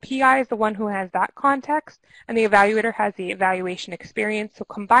project. And the PI is the one who has that context, and the evaluator has the evaluation experience. So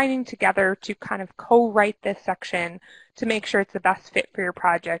combining together to kind of co-write this section to make sure it's the best fit for your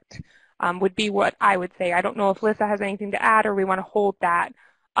project would be what I would say. I don't know if Lisa has anything to add, or we want to hold that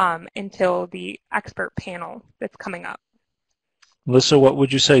until the expert panel that's coming up. Lisa, what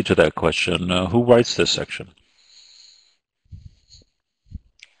would you say to that question? Who writes this section?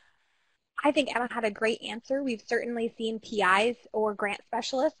 I think Emma had a great answer. We've certainly seen PIs or grant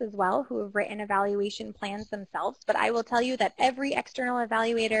specialists as well who have written evaluation plans themselves, but I will tell you that every external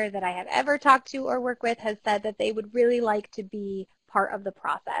evaluator that I have ever talked to or worked with has said that they would really like to be part of the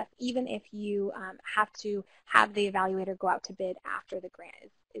process, even if you have to have the evaluator go out to bid after the grant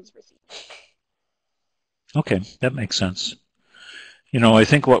is received. Okay, that makes sense. You know, I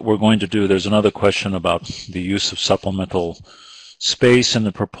think what we're going to do, there's another question about the use of supplemental space in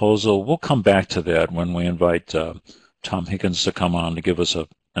the proposal. We'll come back to that when we invite Tom Higgins to come on to give us a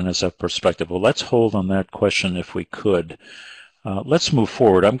NSF perspective. Well, let's hold on that question if we could. Let's move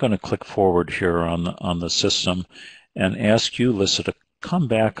forward. I'm going to click forward here on the system and ask you, Lisa, to come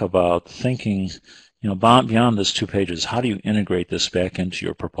back about thinking, beyond this 2 pages. How do you integrate this back into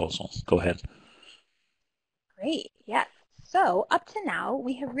your proposal? Go ahead. Great, yes. So up to now,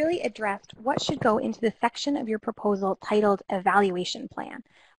 we have really addressed what should go into the section of your proposal titled Evaluation Plan.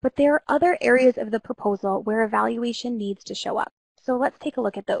 But there are other areas of the proposal where evaluation needs to show up. So let's take a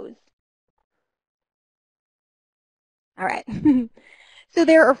look at those. All right. So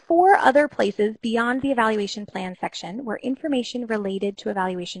there are 4 other places beyond the evaluation plan section where information related to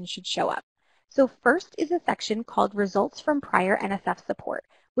evaluation should show up. So first is a section called Results from Prior NSF Support,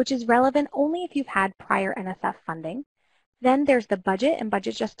 which is relevant only if you've had prior NSF funding. Then there's the budget and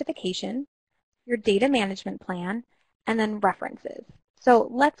budget justification, your data management plan, and then references. So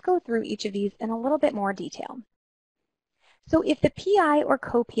let's go through each of these in a little bit more detail. So if the PI or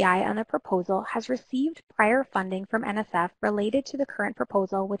co-PI on the proposal has received prior funding from NSF related to the current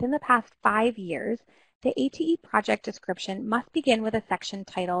proposal within the past 5 years, the ATE project description must begin with a section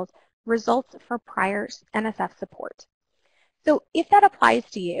titled Results for Prior NSF Support. So if that applies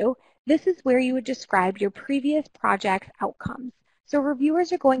to you, this is where you would describe your previous project's outcomes. So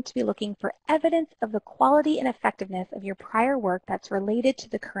reviewers are going to be looking for evidence of the quality and effectiveness of your prior work that's related to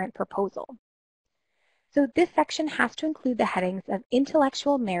the current proposal. So this section has to include the headings of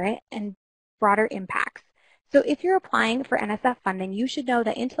intellectual merit and broader impacts. So if you're applying for NSF funding, you should know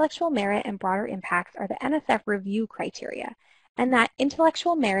that intellectual merit and broader impacts are the NSF review criteria, and that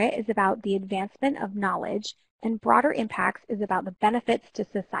intellectual merit is about the advancement of knowledge and broader impacts is about the benefits to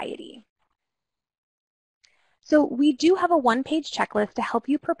society. So we do have a 1-page checklist to help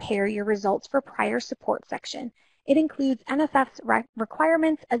you prepare your results for prior support section. It includes NSF's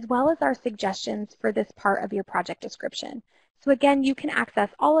requirements as well as our suggestions for this part of your project description. So again, you can access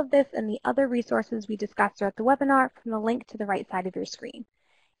all of this and the other resources we discussed throughout the webinar from the link to the right side of your screen.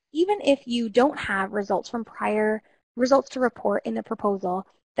 Even if you don't have results to report in the proposal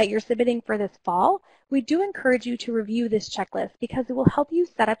that you're submitting for this fall, we do encourage you to review this checklist because it will help you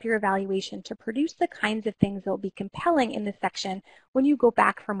set up your evaluation to produce the kinds of things that will be compelling in this section when you go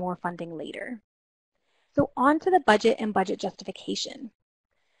back for more funding later. So on to the budget and budget justification.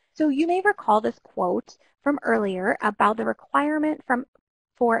 So you may recall this quote from earlier about the requirement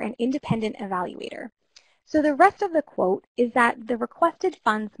for an independent evaluator. So the rest of the quote is that the requested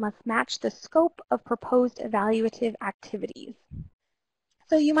funds must match the scope of proposed evaluative activities.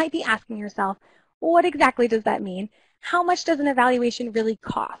 So you might be asking yourself, well, what exactly does that mean? How much does an evaluation really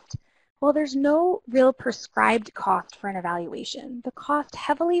cost? Well, there's no real prescribed cost for an evaluation. The cost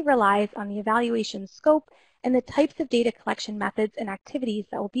heavily relies on the evaluation scope and the types of data collection methods and activities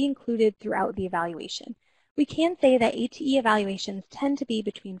that will be included throughout the evaluation. We can say that ATE evaluations tend to be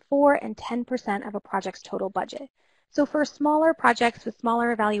between 4 and 10% of a project's total budget. So for smaller projects with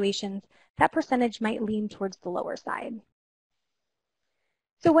smaller evaluations, that percentage might lean towards the lower side.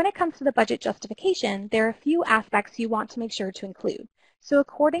 So when it comes to the budget justification, there are a few aspects you want to make sure to include. So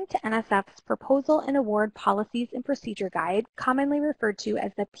according to NSF's Proposal and Award Policies and Procedure Guide, commonly referred to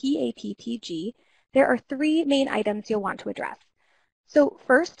as the PAPPG, there are 3 main items you'll want to address. So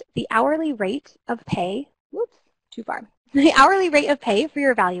first, the hourly rate of pay, the hourly rate of pay for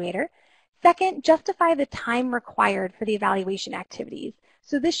your evaluator. Second, justify the time required for the evaluation activities.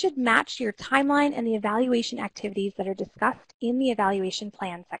 So this should match your timeline and the evaluation activities that are discussed in the evaluation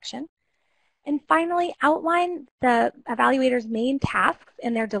plan section. And finally, outline the evaluator's main tasks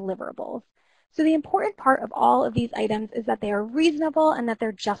and their deliverables. So the important part of all of these items is that they are reasonable and that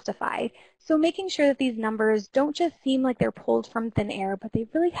they're justified. So making sure that these numbers don't just seem like they're pulled from thin air, but they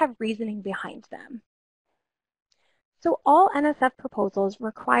really have reasoning behind them. So all NSF proposals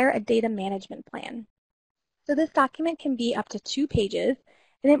require a data management plan. So this document can be up to 2 pages,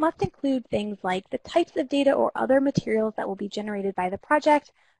 and it must include things like the types of data or other materials that will be generated by the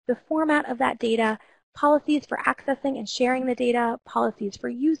project, the format of that data, policies for accessing and sharing the data, policies for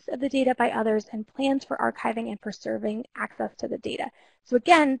use of the data by others, and plans for archiving and preserving access to the data. So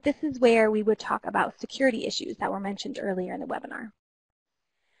again, this is where we would talk about security issues that were mentioned earlier in the webinar.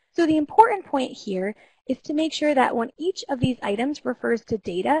 So the important point here is to make sure that when each of these items refers to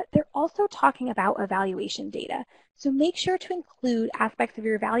data, they're also talking about evaluation data. So make sure to include aspects of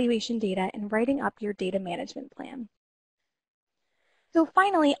your evaluation data in writing up your data management plan. So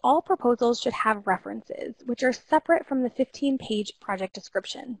finally, all proposals should have references, which are separate from the 15-page project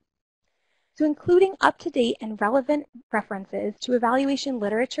description. So including up-to-date and relevant references to evaluation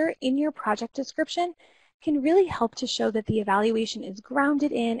literature in your project description can really help to show that the evaluation is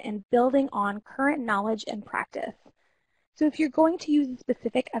grounded in and building on current knowledge and practice. So if you're going to use a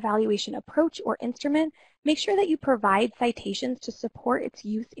specific evaluation approach or instrument, make sure that you provide citations to support its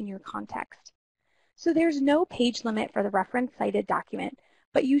use in your context. So there's no page limit for the reference cited document,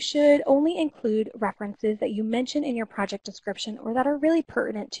 but you should only include references that you mention in your project description or that are really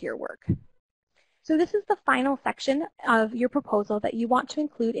pertinent to your work. So this is the final section of your proposal that you want to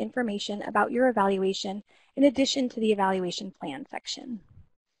include information about your evaluation in addition to the evaluation plan section.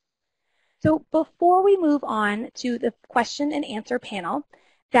 So before we move on to the question and answer panel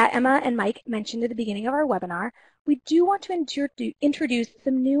that Emma and Mike mentioned at the beginning of our webinar, we do want to introduce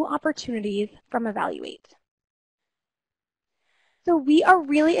some new opportunities from Evaluate. So we are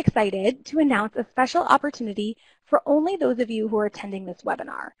really excited to announce a special opportunity for only those of you who are attending this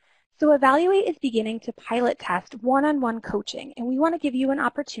webinar. So Evaluate is beginning to pilot test one-on-one coaching, and we want to give you an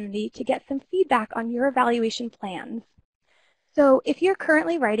opportunity to get some feedback on your evaluation plans. So if you're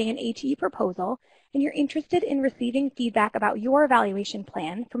currently writing an ATE proposal and you're interested in receiving feedback about your evaluation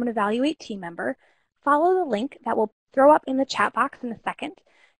plan from an Evaluate team member, follow the link that we'll throw up in the chat box in a second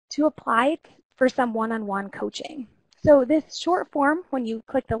to apply for some one-on-one coaching. So this short form, when you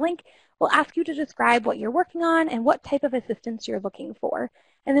click the link, will ask you to describe what you're working on and what type of assistance you're looking for.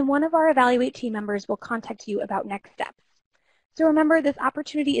 And then one of our Evaluate team members will contact you about next steps. So remember, this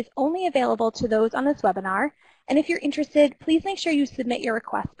opportunity is only available to those on this webinar. And if you're interested, please make sure you submit your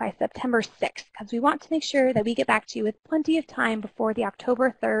request by September 6th, because we want to make sure that we get back to you with plenty of time before the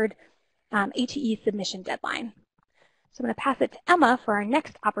October 3rd ATE submission deadline. So I'm going to pass it to Emma for our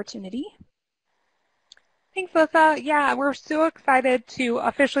next opportunity. Thanks, Lisa. Yeah, we're so excited to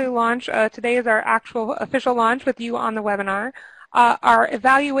officially launch. Today is our actual official launch with you on the webinar. Our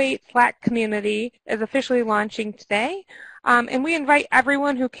Evaluate Slack community is officially launching today, and we invite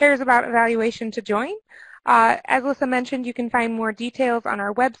everyone who cares about evaluation to join. As Lisa mentioned, you can find more details on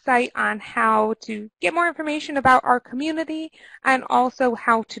our website on how to get more information about our community, and also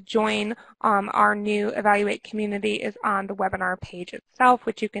how to join our new Evaluate community is on the webinar page itself,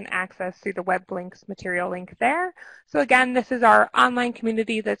 which you can access through the web links material link there. So again, this is our online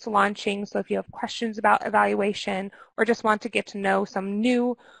community that's launching, so if you have questions about evaluation or just want to get to know some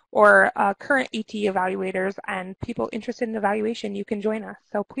new or current AT evaluators and people interested in evaluation, you can join us.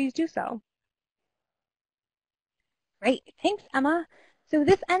 So please do so. Great, thanks Emma. So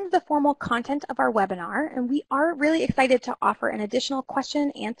this ends the formal content of our webinar, and we are really excited to offer an additional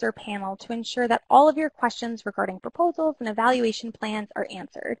question and answer panel to ensure that all of your questions regarding proposals and evaluation plans are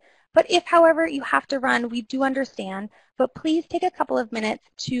answered. But if, however, you have to run, we do understand, but please take a couple of minutes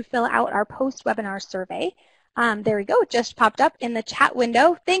to fill out our post-webinar survey. There we go, it just popped up in the chat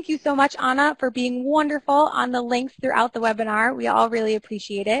window. Thank you so much, Anna, for being wonderful on the links throughout the webinar. We all really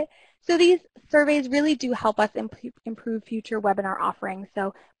appreciate it. So these surveys really do help us improve future webinar offerings,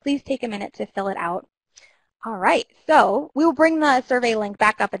 so please take a minute to fill it out. All right, so we will bring the survey link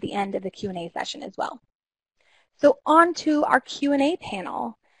back up at the end of the Q&A session as well. So on to our Q&A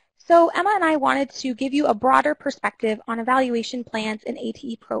panel. So Emma and I wanted to give you a broader perspective on evaluation plans and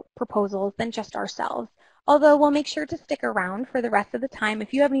ATE proposals than just ourselves, although we'll make sure to stick around for the rest of the time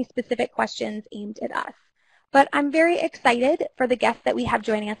if you have any specific questions aimed at us. But I'm very excited for the guests that we have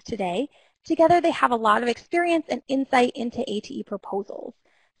joining us today. Together, they have a lot of experience and insight into ATE proposals.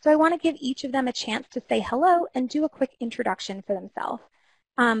 So I want to give each of them a chance to say hello and do a quick introduction for themselves.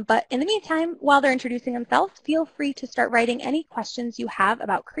 But in the meantime, while they're introducing themselves, feel free to start writing any questions you have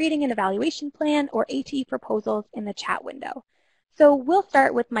about creating an evaluation plan or ATE proposals in the chat window. So we'll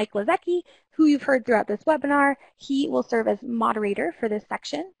start with Mike Lazecki, who you've heard throughout this webinar. He will serve as moderator for this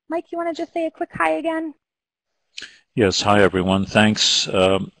section. Mike, you want to just say a quick hi again? Yes, hi everyone. Thanks,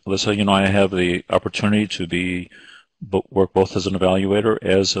 Alyssa. You know, I have the opportunity to work both as an evaluator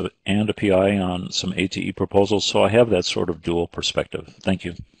and a PI on some ATE proposals, so I have that sort of dual perspective. Thank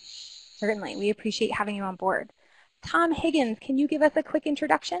you. Certainly, we appreciate having you on board. Tom Higgins, can you give us a quick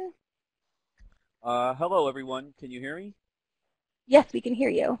introduction? Hello everyone. Can you hear me? Yes, we can hear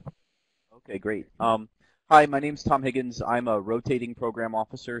you. Okay, great. Hi, my name's Tom Higgins. I'm a rotating program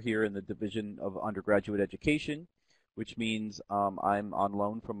officer here in the Division of Undergraduate Education, which means I'm on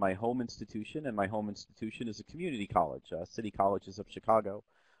loan from my home institution, and my home institution is a community college, City Colleges of Chicago.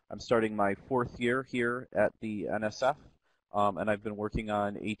 I'm starting my 4th year here at the NSF, and I've been working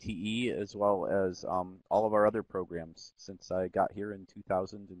on ATE as well as all of our other programs since I got here in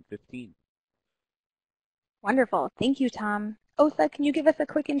 2015. Wonderful. Thank you, Tom. Osa, can you give us a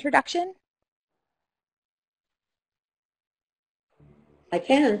quick introduction? I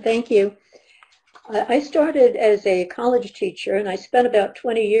can, thank you. I started as a college teacher, and I spent about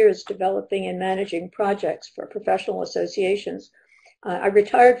 20 years developing and managing projects for professional associations. I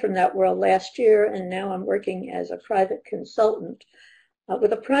retired from that world last year, and now I'm working as a private consultant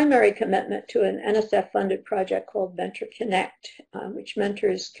with a primary commitment to an NSF-funded project called Mentor Connect, which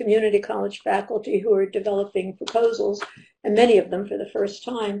mentors community college faculty who are developing proposals, and many of them for the first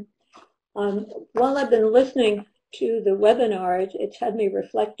time. While I've been listening to the webinar, it's had me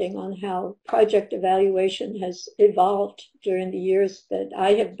reflecting on how project evaluation has evolved during the years that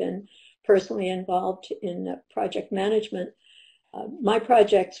I have been personally involved in project management. My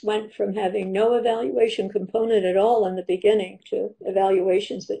projects went from having no evaluation component at all in the beginning to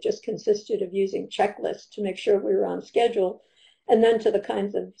evaluations that just consisted of using checklists to make sure we were on schedule, and then to the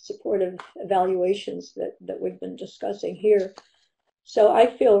kinds of supportive evaluations that we've been discussing here. So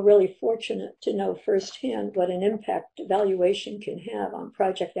I feel really fortunate to know firsthand what an impact evaluation can have on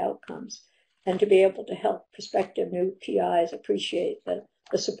project outcomes, and to be able to help prospective new PIs appreciate the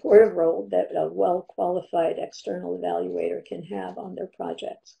supportive role that a well-qualified external evaluator can have on their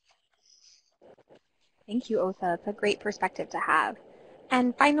projects. Thank you, Otha. It's a great perspective to have.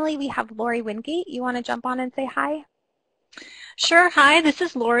 And finally, we have Lori Wingate. You want to jump on and say hi? Sure. Hi, this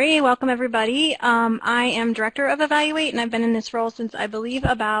is Lori. Welcome, everybody. I am Director of Evaluate, and I've been in this role since, I believe,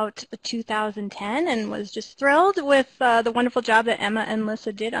 about 2010, and was just thrilled with the wonderful job that Emma and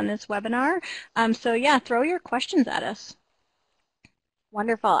Lissa did on this webinar. So yeah, throw your questions at us.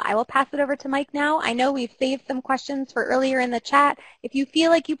 Wonderful. I will pass it over to Mike now. I know we've saved some questions for earlier in the chat. If you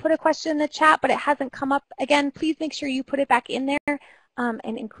feel like you put a question in the chat but it hasn't come up again, please make sure you put it back in there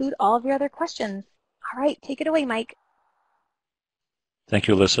and include all of your other questions. All right, take it away, Mike. Thank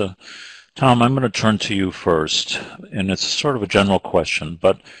you, Alyssa. Tom, I'm going to turn to you first, and it's sort of a general question,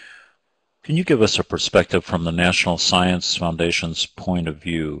 but can you give us a perspective from the National Science Foundation's point of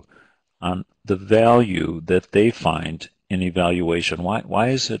view on the value that they find in evaluation? Why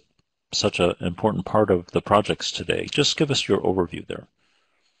is it such an important part of the projects today? Just give us your overview there.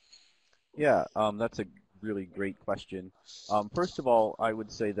 Yeah, that's a really great question. First of all, I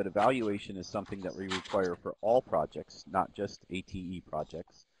would say that evaluation is something that we require for all projects, not just ATE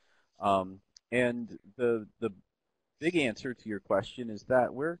projects. And the big answer to your question is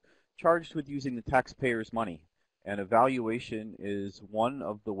that we're charged with using the taxpayers' money, and evaluation is one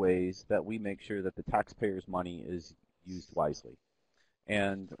of the ways that we make sure that the taxpayers' money is used wisely.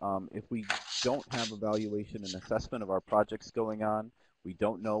 And if we don't have evaluation and assessment of our projects going on, we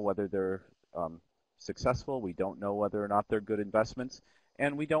don't know whether they're successful, we don't know whether or not they're good investments,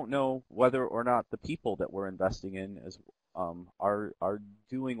 and we don't know whether or not the people that we're investing in are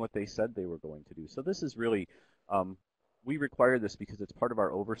doing what they said they were going to do. So this is really, we require this because it's part of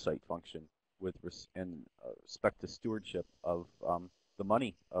our oversight function with respect to stewardship of the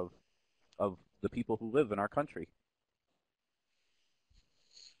money of the people who live in our country.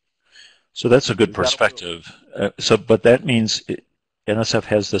 So that's a good perspective. But that means NSF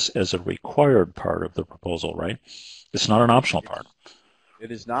has this as a required part of the proposal, right? It's not an optional part.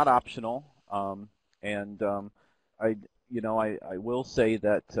 It is not optional, and I will say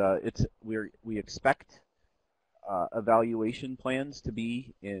that we expect evaluation plans to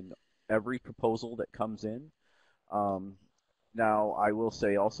be in every proposal that comes in. Now, I will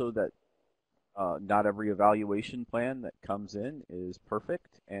say also that not every evaluation plan that comes in is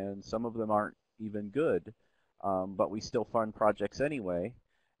perfect, and some of them aren't even good, but we still fund projects anyway,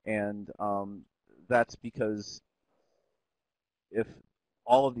 and that's because if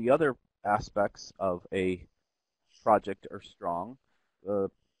all of the other aspects of a project are strong,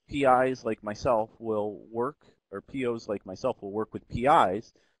 PIs like myself will work, or POs like myself will work with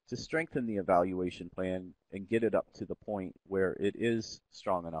PIs to strengthen the evaluation plan and get it up to the point where it is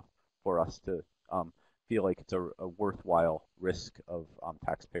strong enough for us to feel like it's a worthwhile risk of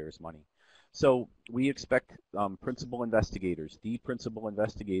taxpayers' money. So we expect principal investigators, the principal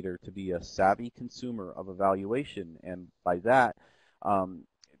investigator, to be a savvy consumer of evaluation, and by that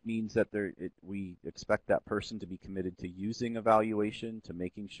it means that we expect that person to be committed to using evaluation, to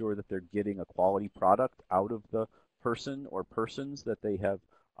making sure that they're getting a quality product out of the person or persons that they have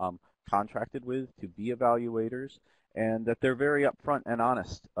contracted with to be evaluators, and that they're very upfront and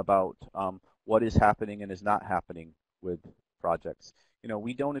honest about what is happening and is not happening with projects. You know,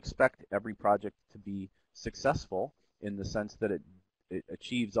 we don't expect every project to be successful in the sense that it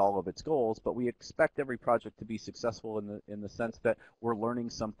achieves all of its goals, but we expect every project to be successful in the sense that we're learning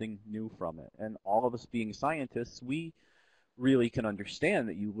something new from it. And all of us being scientists, we really can understand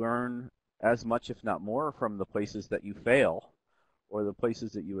that you learn as much, if not more, from the places that you fail or the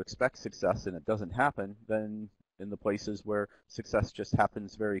places that you expect success and it doesn't happen than in the places where success just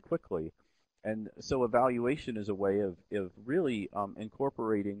happens very quickly. And so evaluation is a way of really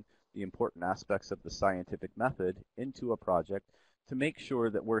incorporating the important aspects of the scientific method into a project to make sure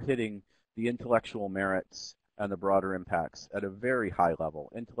that we're hitting the intellectual merits and the broader impacts at a very high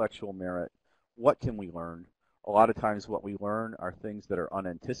level. Intellectual merit, what can we learn? A lot of times what we learn are things that are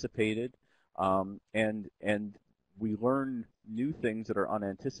unanticipated, and we learn new things that are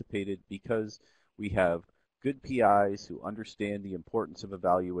unanticipated because we have good PIs who understand the importance of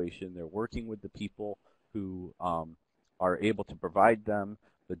evaluation. They're working with the people who are able to provide them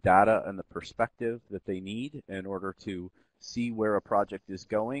the data and the perspective that they need in order to see where a project is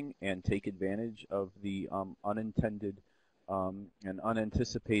going and take advantage of the unintended and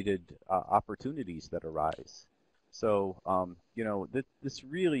unanticipated opportunities that arise. So, you know, this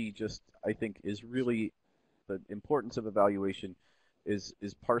really just, I think, is really the importance of evaluation is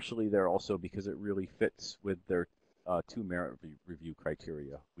partially there also because it really fits with their two merit review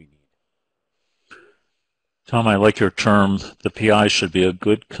criteria we need. Tom, I like your term, the PI should be a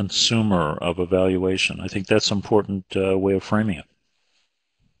good consumer of evaluation. I think that's an important way of framing it.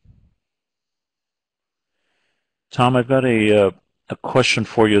 Tom, I've got a question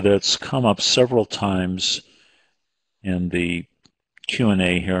for you that's come up several times in the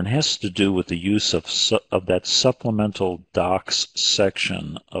Q&A here, and has to do with the use of that supplemental docs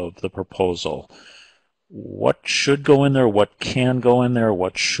section of the proposal. What should go in there, what can go in there,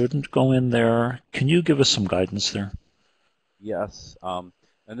 what shouldn't go in there? Can you give us some guidance there? Yes, and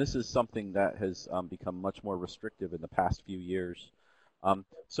this is something that has become much more restrictive in the past few years.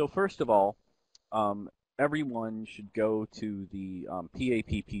 So first of all, everyone should go to the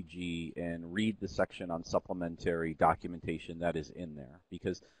PAPPG and read the section on supplementary documentation that is in there,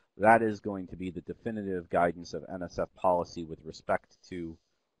 because that is going to be the definitive guidance of NSF policy with respect to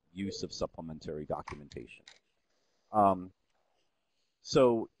use of supplementary documentation.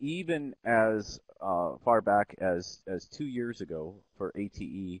 So even as far back as 2 years ago for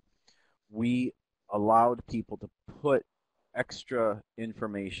ATE, we allowed people to put extra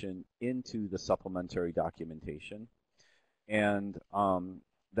information into the supplementary documentation, and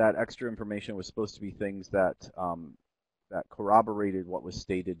that extra information was supposed to be things that that corroborated what was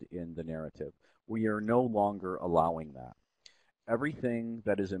stated in the narrative. We are no longer allowing that. Everything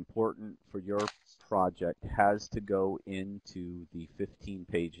that is important for your project has to go into the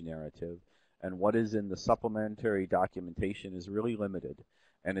 15-page narrative, and what is in the supplementary documentation is really limited.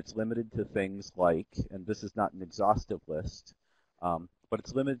 And it's limited to things like, and this is not an exhaustive list, but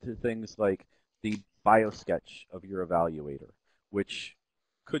it's limited to things like the biosketch of your evaluator, which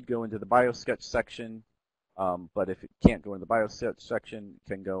could go into the biosketch section, but if it can't go in the biosketch section, it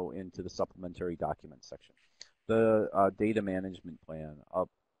can go into the supplementary document section. The data management plan, a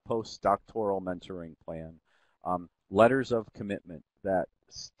postdoctoral mentoring plan, letters of commitment that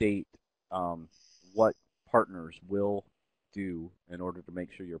state what partners will do in order to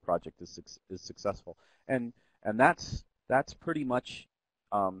make sure your project is successful, and that's pretty much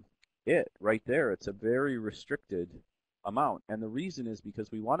it right there. It's a very restricted amount, and the reason is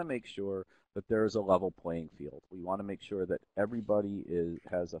because we want to make sure that there is a level playing field. We want to make sure that everybody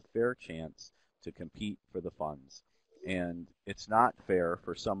has a fair chance to compete for the funds, and it's not fair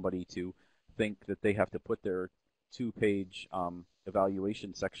for somebody to think that they have to put their 2-page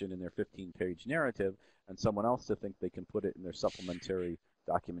evaluation section in their 15-page narrative, and someone else to think they can put it in their supplementary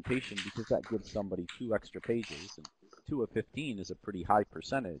documentation, because that gives somebody 2 extra pages, and 2 of 15 is a pretty high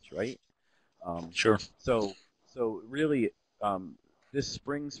percentage, right? Sure. So really, this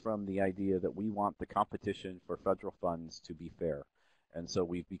springs from the idea that we want the competition for federal funds to be fair. And so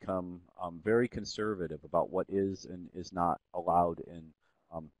we've become very conservative about what is and is not allowed in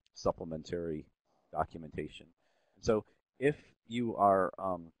supplementary documentation. So if you are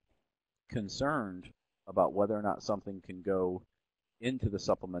concerned about whether or not something can go into the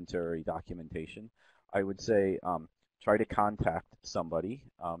supplementary documentation, I would say try to contact somebody.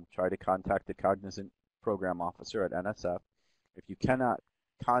 Try to contact the cognizant program officer at NSF. If you cannot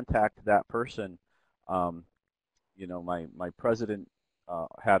contact that person, you know, my president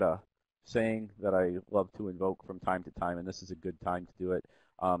had a saying that I love to invoke from time to time, and this is a good time to do it.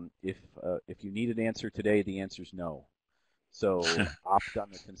 If you need an answer today, the answer is no. So opt on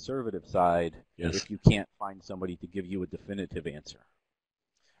the conservative side. Yes. If you can't find somebody to give you a definitive answer.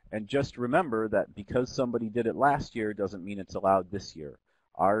 And just remember that because somebody did it last year doesn't mean it's allowed this year.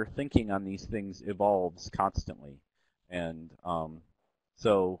 Our thinking on these things evolves constantly, and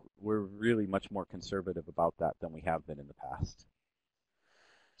so we're really much more conservative about that than we have been in the past.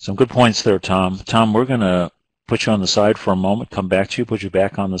 Some good points there, Tom. Tom, we're going to put you on the side for a moment, come back to you, put you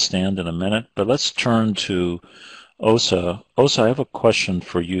back on the stand in a minute, but let's turn to Osa, I have a question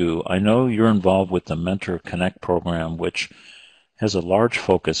for you. I know you're involved with the Mentor Connect program, which has a large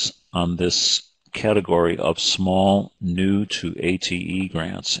focus on this category of small, new to ATE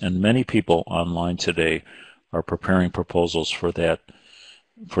grants, and many people online today are preparing proposals for that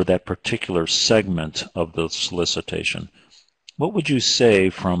particular segment of the solicitation. What would you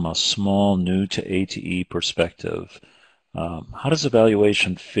say from a small, new to ATE perspective? How does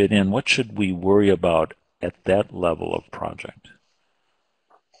evaluation fit in? What should we worry about at that level of project?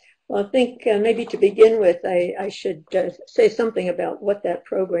 Well, I think maybe to begin with, I should say something about what that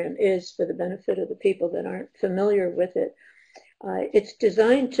program is for the benefit of the people that aren't familiar with it. It's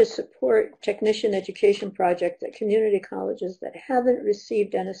designed to support technician education projects at community colleges that haven't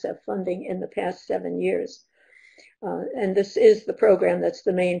received NSF funding in the past 7 years. And this is the program that's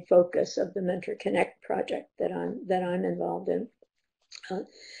the main focus of the Mentor Connect project that I'm involved in.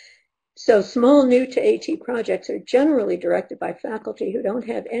 So small new to AT projects are generally directed by faculty who don't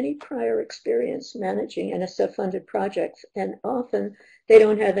have any prior experience managing NSF-funded projects, and often they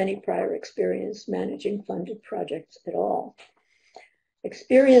don't have any prior experience managing funded projects at all.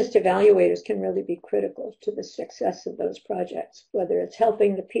 Experienced evaluators can really be critical to the success of those projects, whether it's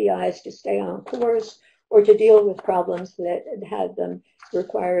helping the PIs to stay on course or to deal with problems that had them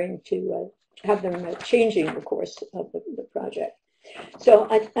requiring to have them changing the course of the project. So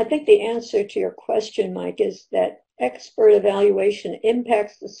I think the answer to your question, Mike, is that expert evaluation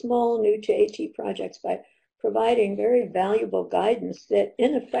impacts the small new to AT projects by providing very valuable guidance that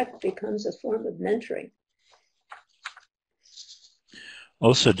in effect becomes a form of mentoring.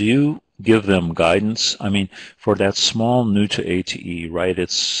 Also, do you give them guidance? I mean, for that small new to ATE, right,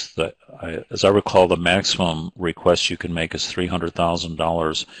 it's as I recall, the maximum request you can make is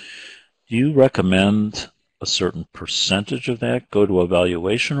 $300,000. Do you recommend a certain percentage of that go to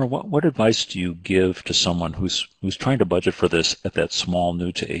evaluation, or what advice do you give to someone who's trying to budget for this at that small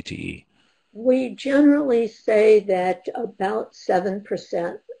new to ATE? We generally say that about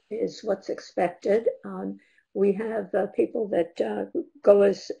 7% is what's expected. We have people that go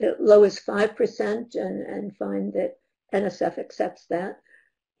as low as 5% and find that NSF accepts that.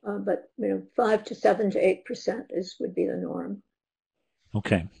 But 5 to 7 to 8% would be the norm.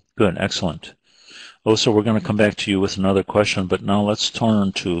 Okay, good, excellent. So we're going to come back to you with another question, but now let's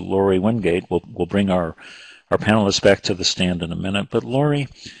turn to Lori Wingate. We'll bring our panelists back to the stand in a minute. But Lori,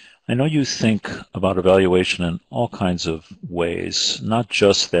 I know you think about evaluation in all kinds of ways, not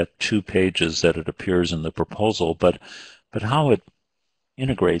just that 2 pages that it appears in the proposal, but how it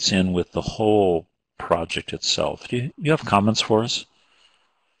integrates in with the whole project itself. Do you have comments for us?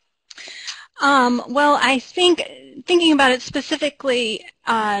 Well, I think thinking about it specifically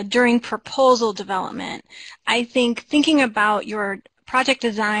during proposal development, I think thinking about your project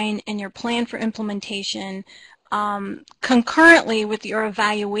design and your plan for implementation concurrently with your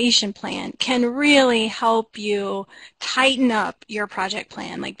evaluation plan can really help you tighten up your project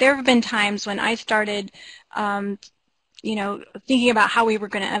plan. Like there have been times when I started, thinking about how we were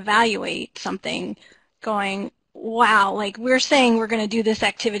going to evaluate something, going, wow, like we're saying we're going to do this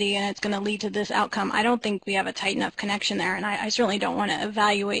activity and it's going to lead to this outcome. I don't think we have a tight enough connection there, and I certainly don't want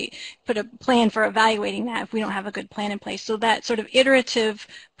to put a plan for evaluating that if we don't have a good plan in place. So that sort of iterative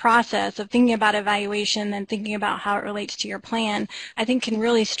process of thinking about evaluation and thinking about how it relates to your plan, I think can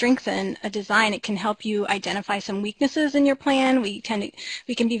really strengthen a design. It can help you identify some weaknesses in your plan. We can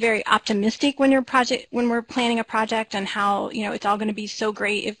be very optimistic when we're planning a project and how it's all going to be so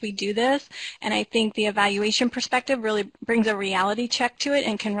great if we do this. And I think the evaluation perspective really brings a reality check to it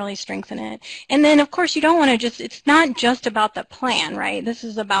and can really strengthen it. And then of course you don't want to it's not just about the plan, right? This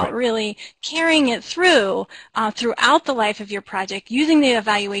is about really carrying it through throughout the life of your project, using the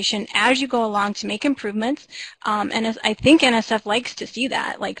evaluation as you go along to make improvements. And as I think NSF likes to see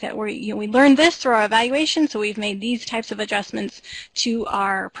that, like that we learned this through our evaluation, so we've made these types of adjustments to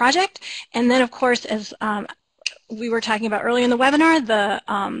our project. And then of course, as we were talking about earlier in the webinar,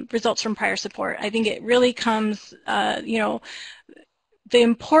 the results from prior support. I think it really comes, the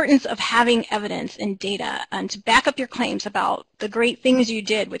importance of having evidence and data and to back up your claims about the great things you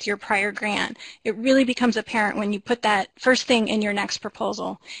did with your prior grant. It really becomes apparent when you put that first thing in your next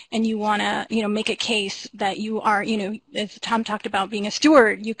proposal and you want to, make a case that you are, as Tom talked about being a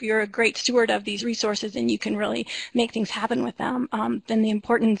steward, you're a great steward of these resources and you can really make things happen with them. Then the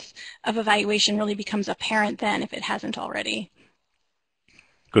importance of evaluation really becomes apparent then if it hasn't already.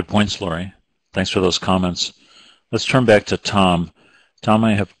 Good points, Lori. Thanks for those comments. Let's turn back to Tom. Tom,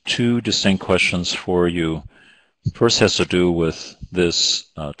 I have 2 distinct questions for you. First has to do with this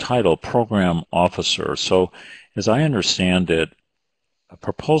title, Program Officer. So as I understand it, a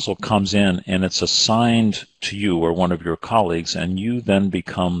proposal comes in and it's assigned to you or one of your colleagues, and you then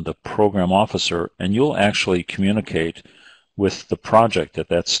become the program officer, and you'll actually communicate with the project at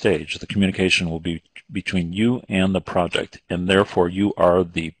that stage. The communication will be between you and the project, and therefore you are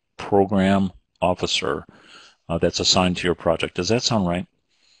the program officer that's assigned to your project. Does that sound right?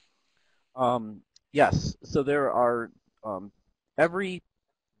 Yes. So there are every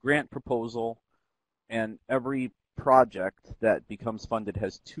grant proposal and every project that becomes funded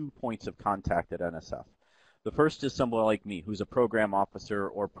has 2 points of contact at NSF. The first is someone like me, who's a program officer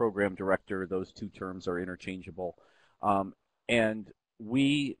or program director. Those two terms are interchangeable. And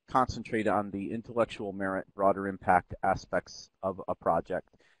we concentrate on the intellectual merit, broader impact aspects of a project,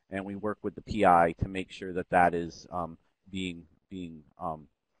 and we work with the PI to make sure that that is being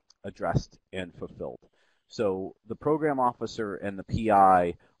addressed and fulfilled. So the program officer and the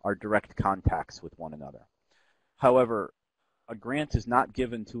PI are direct contacts with one another. However, a grant is not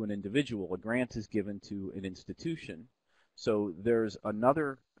given to an individual. A grant is given to an institution. So there's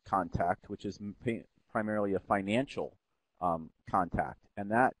another contact, which is primarily a financial contact.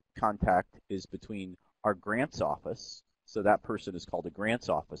 And that contact is between our grants office, so that person is called a grants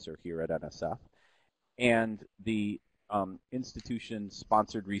officer here at NSF, and the institution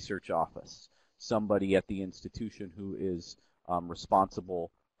sponsored research office, somebody at the institution who is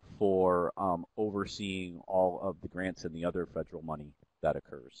responsible for overseeing all of the grants and the other federal money that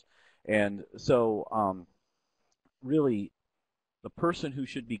occurs. And so really the person who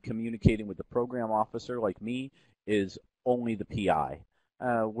should be communicating with the program officer like me is only the PI.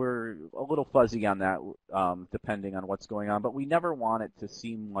 We're a little fuzzy on that depending on what's going on, but we never want it to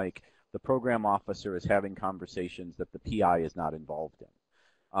seem like the program officer is having conversations that the PI is not involved in.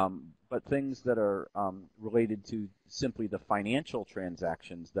 But things that are related to simply the financial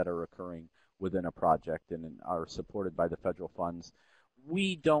transactions that are occurring within a project and are supported by the federal funds,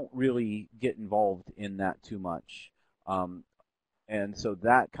 we don't really get involved in that too much. And so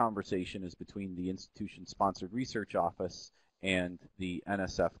that conversation is between the institution-sponsored research office and the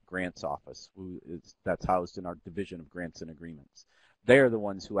NSF grants office, that's housed in our Division of Grants and Agreements. They are the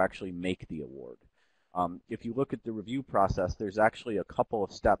ones who actually make the award. If you look at the review process, there's actually a couple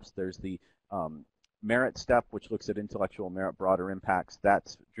of steps. There's the merit step, which looks at intellectual merit, broader impacts.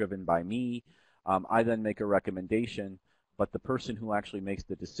 That's driven by me. I then make a recommendation, but the person who actually makes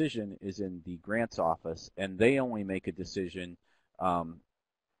the decision is in the grants office, and they only make a decision, or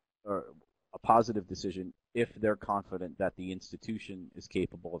a positive decision, if they're confident that the institution is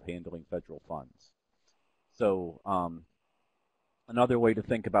capable of handling federal funds. So another way to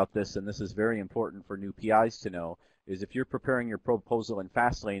think about this, and this is very important for new PIs to know, is if you're preparing your proposal in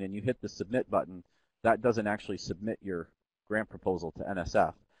Fastlane and you hit the submit button, that doesn't actually submit your grant proposal to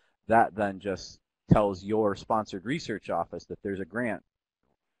NSF. That then just tells your sponsored research office that there's a grant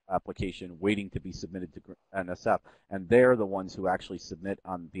application waiting to be submitted to NSF, and they're the ones who actually submit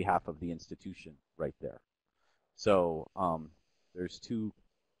on behalf of the institution right there. So there's two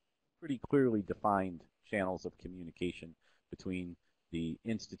pretty clearly defined channels of communication between the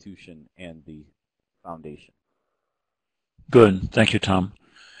institution and the foundation. Good. Thank you, Tom.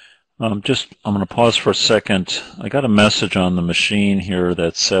 I'm going to pause for a second. I got a message on the machine here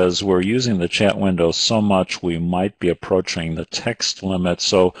that says we're using the chat window so much we might be approaching the text limit.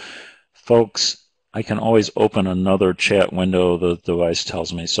 So, folks, I can always open another chat window, the device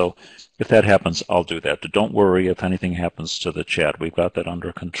tells me. So if that happens, I'll do that. But don't worry if anything happens to the chat. We've got that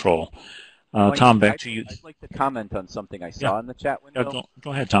under control. Tom, back to you. I'd like to comment on something I saw in the chat window. Yeah,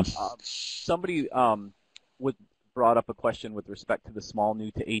 go ahead, Tom. Somebody brought up a question with respect to the small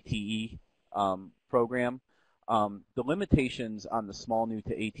new to ATE program. The limitations on the small new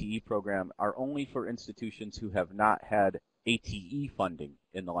to ATE program are only for institutions who have not had ATE funding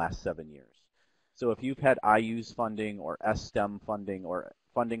in the last 7 years. So if you've had IU's funding or STEM funding or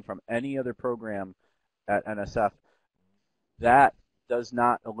funding from any other program at NSF, that does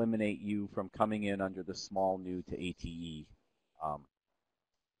not eliminate you from coming in under the small new to ATE.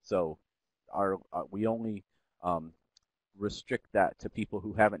 So we only restrict that to people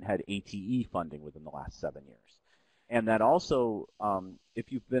who haven't had ATE funding within the last 7 years. And that also,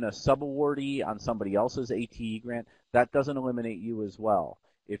 if you've been a sub-awardee on somebody else's ATE grant, that doesn't eliminate you as well.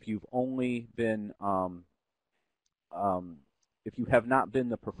 If you've only been, if you have not been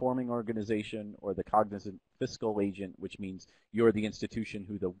the performing organization or the cognizant fiscal agent, which means you're the institution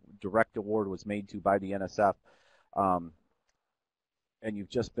who the direct award was made to by the NSF, and you've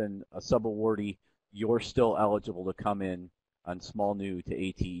just been a sub-awardee, you're still eligible to come in on small new to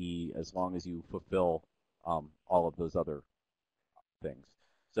ATE as long as you fulfill all of those other things.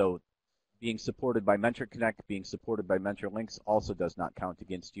 So being supported by Mentor Connect, being supported by Mentor Links also does not count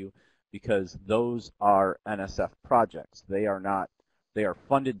against you, because those are NSF projects. They are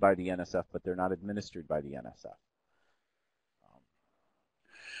funded by the NSF, but they're not administered by the NSF.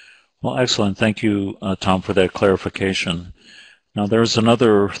 Well, excellent. Thank you, Tom, for that clarification. Now, there's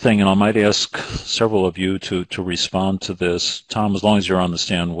another thing, and I might ask several of you to respond to this. Tom, as long as you're on the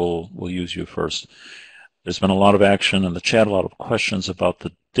stand, we'll use you first. There's been a lot of action in the chat, a lot of questions about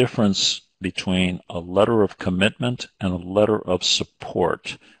the difference between a letter of commitment and a letter of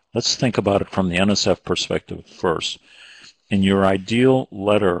support. Let's think about it from the NSF perspective first. In your ideal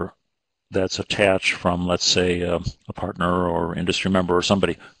letter that's attached from, let's say, a partner or industry member or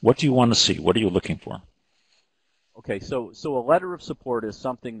somebody, what do you want to see? What are you looking for? Okay, so a letter of support is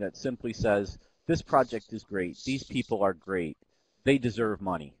something that simply says, this project is great, these people are great, they deserve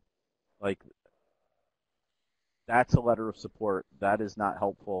money. Like, that's a letter of support. That is not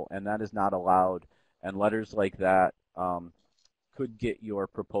helpful, and that is not allowed, and letters like that could get your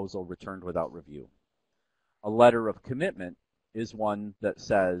proposal returned without review. A letter of commitment is one that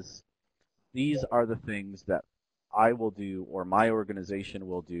says, these are the things that I will do or my organization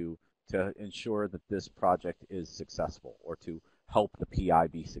will do to ensure that this project is successful or to help the PI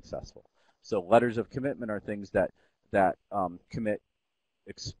be successful. So letters of commitment are things that commit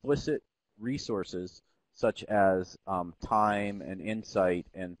explicit resources such as time and insight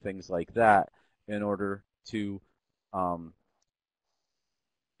and things like that in order to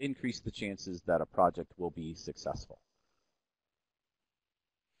increase the chances that a project will be successful.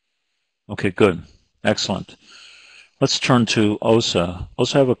 Okay, good. Excellent. Let's turn to OSA.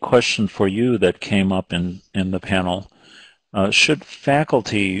 OSA, I have a question for you that came up in the panel. Should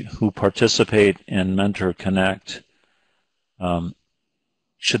faculty who participate in Mentor Connect,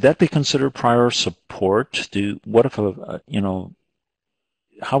 should that be considered prior support? What if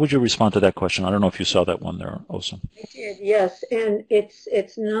how would you respond to that question? I don't know if you saw that one there, OSA. I did, yes, and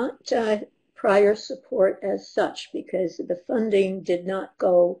it's not prior support as such, because the funding did not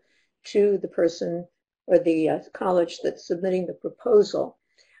go to the person or the college that's submitting the proposal.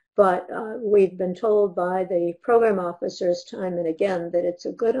 But we've been told by the program officers time and again that it's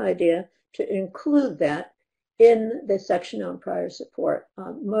a good idea to include that in the section on prior support.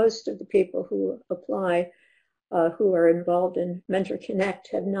 Most of the people who apply who are involved in Mentor Connect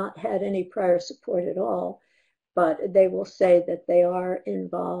have not had any prior support at all, but they will say that they are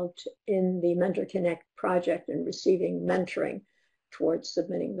involved in the Mentor Connect project and receiving mentoring towards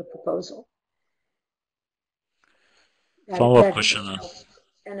submitting the proposal. Follow-up question.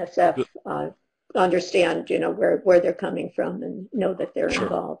 NSF understand, where they're coming from and know that they're Sure.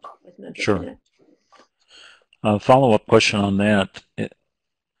 involved with Mentor Sure. Connect. Follow-up question on that.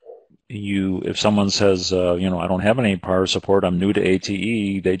 If someone says, I don't have any prior support, I'm new to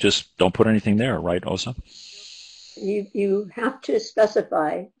ATE, they just don't put anything there, right, OSA? You have to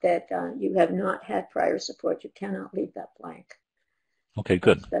specify that you have not had prior support. You cannot leave that blank. Okay,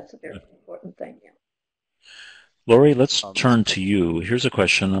 good. That's a very important thing, yeah. Lori, let's turn to you. Here's a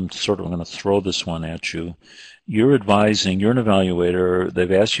question. I'm going to throw this one at you. You're an evaluator.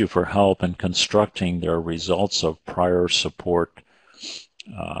 They've asked you for help in constructing their results of prior support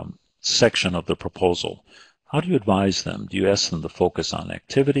section of the proposal. How do you advise them? Do you ask them to focus on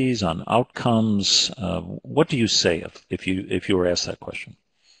activities, on outcomes? What do you say if you were asked that question?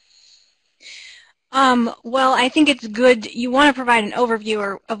 Well, I think it's good. You want to provide an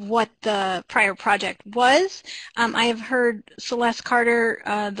overview of what the prior project was. I have heard Celeste Carter,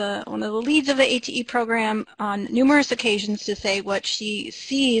 one of the leads of the ATE program, on numerous occasions to say what she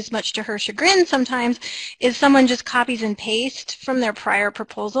sees, much to her chagrin sometimes, is someone just copies and pastes from their prior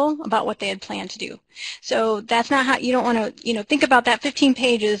proposal about what they had planned to do. So that's not how you don't want to, think about that 15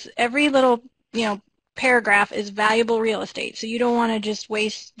 pages. Every little, paragraph is valuable real estate, so you don't want to just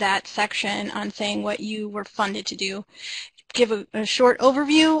waste that section on saying what you were funded to do. Give a short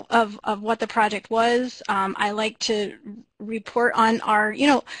overview of what the project was. I like to report on our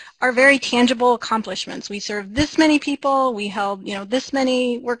very tangible accomplishments. We served this many people, we held this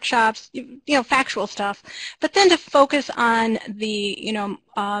many workshops, factual stuff, but then to focus on the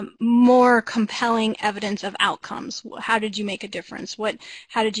more compelling evidence of outcomes. How did you make a difference?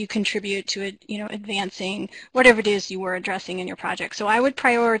 How did you contribute to it, advancing whatever it is you were addressing in your project? So I would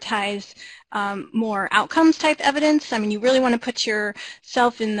prioritize more outcomes type evidence. I mean, you really want to put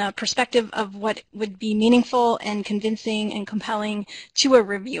yourself in the perspective of what would be meaningful and convincing and compelling to a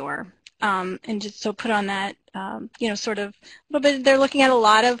reviewer. And just so put on that, sort of a little bit, they're looking at a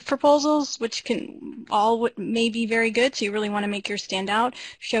lot of proposals, which may be very good. So you really want to make yours stand out,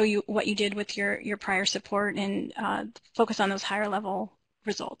 show you what you did with your prior support, and focus on those higher level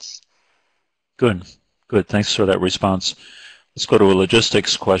results. Good. Good. Thanks for that response. Let's go to a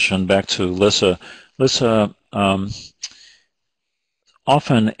logistics question. Back to Lissa. Lissa,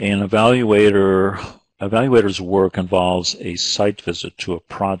 often an evaluator's work involves a site visit to a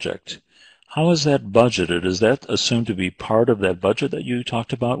project. How is that budgeted? Is that assumed to be part of that budget that you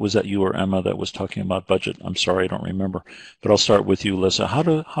talked about? Was that you or Emma that was talking about budget? I'm sorry, I don't remember. But I'll start with you, Lissa.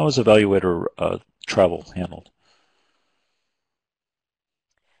 How is evaluator travel handled?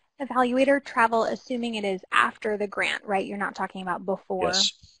 Evaluator travel, assuming it is after the grant, right? You're not talking about before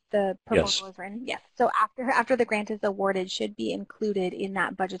Yes. the proposal Yes. is written. Yes. So after the grant is awarded, should be included in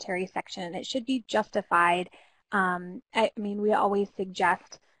that budgetary section, and it should be justified. I mean, we always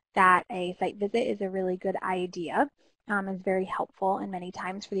suggest that a site visit is a really good idea. It's very helpful and many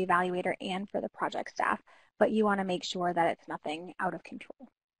times for the evaluator and for the project staff, but you want to make sure that it's nothing out of control.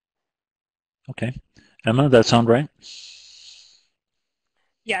 Okay. Emma, that sound right?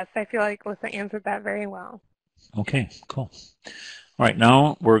 Yes, I feel like Lissa answered that very well. Okay, cool. All right,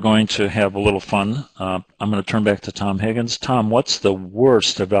 now we're going to have a little fun. I'm going to turn back to Tom Higgins. Tom, what's the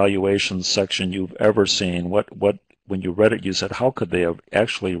worst evaluation section you've ever seen? What when you read it, you said, how could they have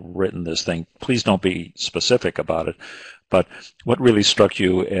actually written this thing? Please don't be specific about it, but what really struck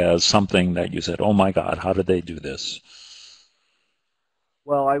you as something that you said, oh my God, how did they do this?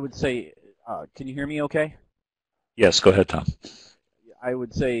 Well, I would say, can you hear me okay? Yes, go ahead, Tom. I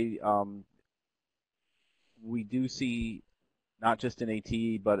would say we do see, not just in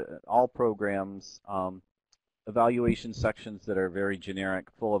ATE, but all programs, evaluation sections that are very generic,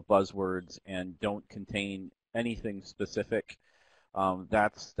 full of buzzwords, and don't contain anything specific.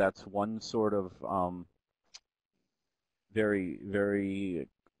 That's one sort of very, very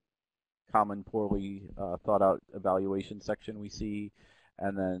common, poorly thought out evaluation section we see.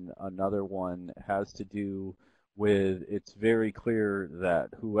 And then another one has to do with, it's very clear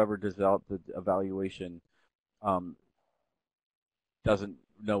that whoever developed the evaluation doesn't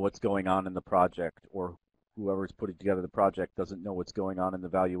know what's going on in the project, or whoever's putting together the project doesn't know what's going on in the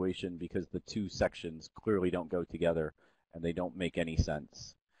evaluation, because the two sections clearly don't go together and they don't make any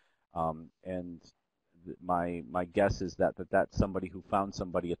sense. And my guess is that that's somebody who found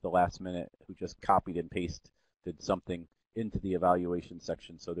somebody at the last minute who just copied and pasted something into the evaluation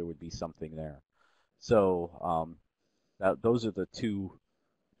section so there would be something there. So those are the two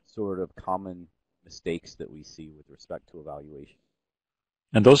sort of common mistakes that we see with respect to evaluation.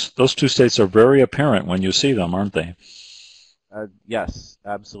 And those two states are very apparent when you see them, aren't they? Yes,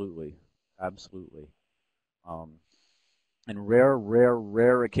 absolutely, absolutely. And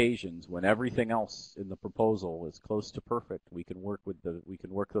rare occasions when everything else in the proposal is close to perfect, we can work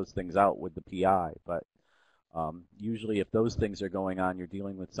those things out with the PI. But usually, if those things are going on, you're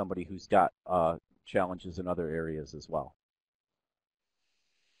dealing with somebody who's got challenges in other areas as well.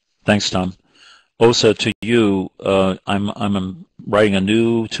 Thanks, Tom. Osa, to you, I'm writing a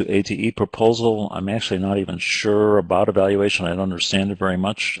new to ATE proposal. I'm actually not even sure about evaluation. I don't understand it very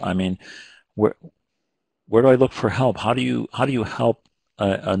much. I mean, where do I look for help? How do you help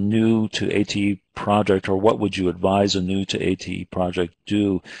a new to ATE project, or what would you advise a new to ATE project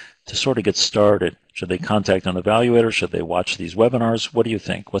do to sort of get started? Should they contact an evaluator? Should they watch these webinars? What do you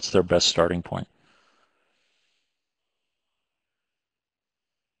think? What's their best starting point?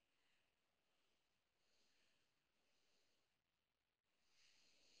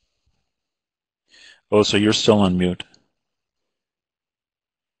 Oh, so you're still on mute.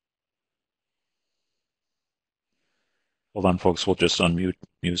 Hold on, folks. We'll just unmute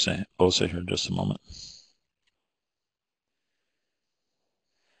Osa here in just a moment.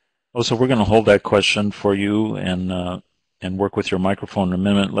 Osa, we're going to hold that question for you and work with your microphone in a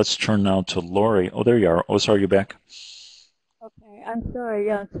minute. Let's turn now to Lori. Oh, there you are. Osa, are you back? Okay, I'm sorry.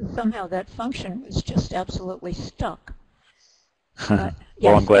 Somehow that function was just absolutely stuck. Well,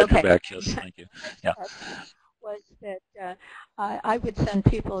 yes, I'm glad okay. you're back. Yes, thank you. Yeah. Was that I would send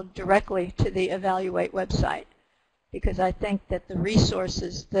people directly to the Evaluate website, because I think that the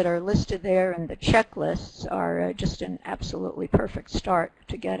resources that are listed there and the checklists are just an absolutely perfect start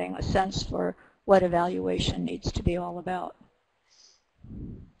to getting a sense for what evaluation needs to be all about.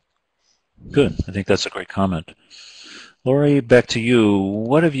 Good. I think that's a great comment. Lori, back to you.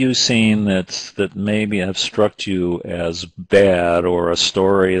 What have you seen that maybe have struck you as bad, or a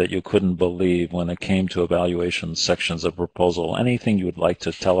story that you couldn't believe when it came to evaluation sections of proposal? Anything you would like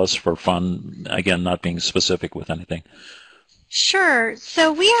to tell us for fun? Again, not being specific with anything. Sure.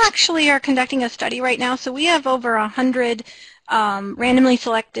 So we actually are conducting a study right now. So we have over 100 randomly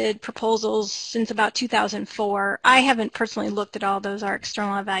selected proposals since about 2004. I haven't personally looked at all those. Our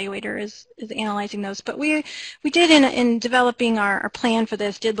external evaluator is analyzing those. But we did, in developing our plan for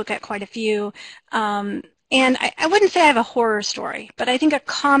this, did look at quite a few. And I wouldn't say I have a horror story, but I think a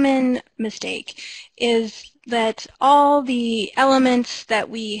common mistake is that all the elements that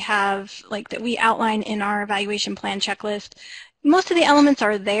we have, like that we outline in our evaluation plan checklist, most of the elements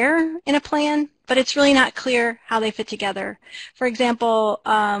are there in a plan, but it's really not clear how they fit together. For example,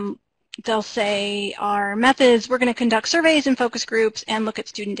 they'll say our methods, we're going to conduct surveys and focus groups and look at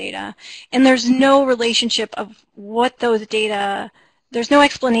student data. And there's no relationship of what those data, there's no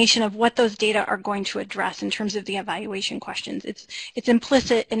explanation of what those data are going to address in terms of the evaluation questions. It's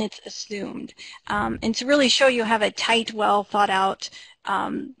implicit and it's assumed. And to really show you have a tight, well thought out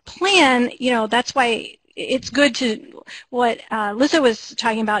plan, that's why it's good to, what Lisa was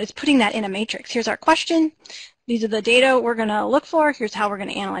talking about is putting that in a matrix. Here's our question. These are the data we're going to look for. Here's how we're going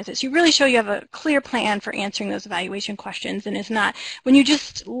to analyze it. So you really show you have a clear plan for answering those evaluation questions. And it's not, when you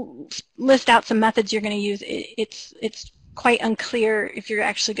just list out some methods you're going to use, it's quite unclear if you're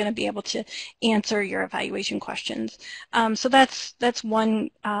actually going to be able to answer your evaluation questions. So that's one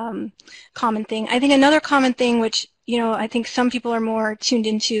common thing. I think another common thing, which I think some people are more tuned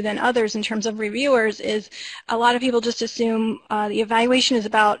into than others in terms of reviewers, is a lot of people just assume the evaluation is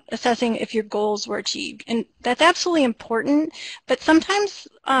about assessing if your goals were achieved. And that's absolutely important, but sometimes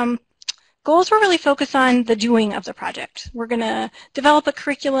goals will really focus on the doing of the project. We're going to develop a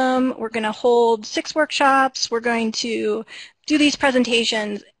curriculum, we're going to hold 6 workshops, we're going to do these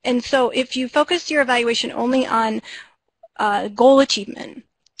presentations. And so if you focus your evaluation only on goal achievement,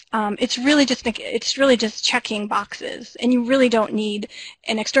 it's really just checking boxes, and you really don't need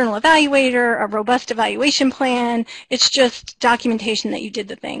an external evaluator, a robust evaluation plan. It's just documentation that you did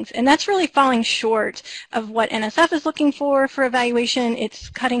the things, and that's really falling short of what NSF is looking for evaluation. It's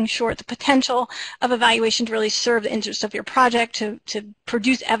cutting short the potential of evaluation to really serve the interests of your project, to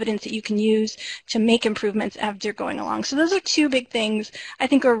produce evidence that you can use to make improvements as you're going along. So those are 2 big things I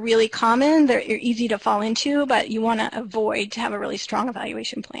think are really common. They're easy to fall into, but you want to avoid to have a really strong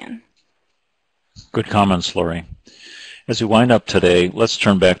evaluation plan. Good comments, Lori. As we wind up today, let's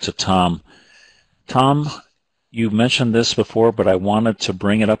turn back to Tom. Tom, you mentioned this before, but I wanted to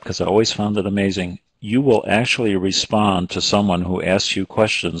bring it up because I always found it amazing. You will actually respond to someone who asks you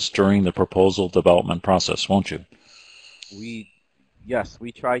questions during the proposal development process, won't you? Yes,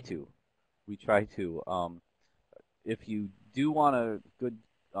 we try to. We try to. If you do want a good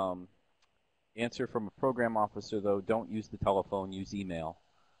answer from a program officer, though, don't use the telephone, use email.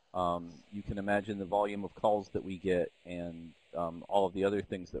 You can imagine the volume of calls that we get and all of the other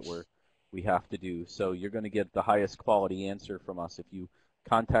things that we have to do. So you're going to get the highest quality answer from us if you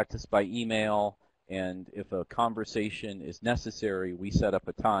contact us by email, and if a conversation is necessary, we set up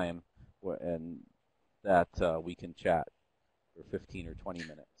a time and that we can chat for 15 or 20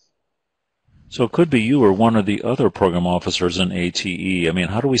 minutes. So it could be you or one of the other program officers in ATE. I mean,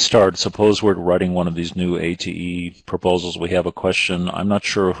 how do we start? Suppose we're writing one of these new ATE proposals. We have a question. I'm not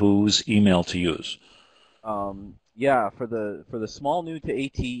sure whose email to use. Yeah, for the small new to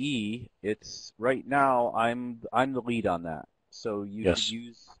ATE, it's right now I'm the lead on that. So you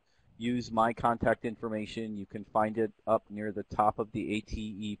should use my contact information. You can find it up near the top of the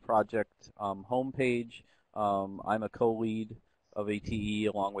ATE project homepage. I'm a co-lead of ATE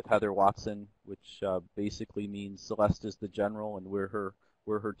along with Heather Watson, which basically means Celeste is the general and we're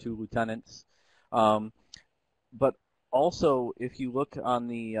her 2 lieutenants. But also, if you look on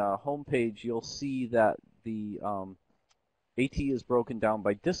the homepage, you'll see that the AT is broken down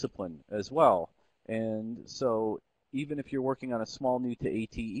by discipline as well. And so even if you're working on a small new to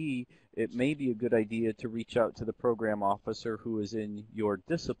ATE, it may be a good idea to reach out to the program officer who is in your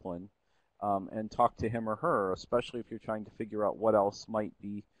discipline and talk to him or her, especially if you're trying to figure out what else might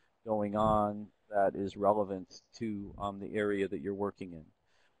be going on that is relevant to the area that you're working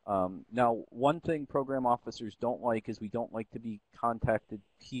in. Now, one thing program officers don't like is we don't like to be contacted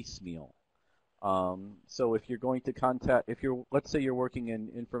piecemeal. So if you're going to let's say you're working in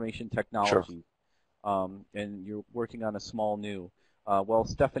information technology, and you're working on a small new, well,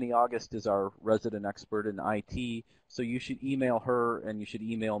 Stephanie August is our resident expert in IT, so you should email her and you should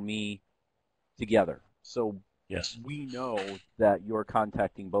email me together. So we know that you're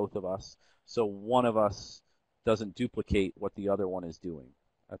contacting both of us, so one of us doesn't duplicate what the other one is doing.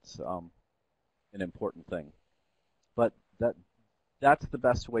 That's an important thing. But that's the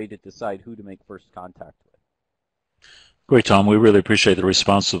best way to decide who to make first contact with. Great, Tom. We really appreciate the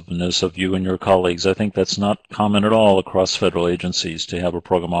responsiveness of you and your colleagues. I think that's not common at all across federal agencies to have a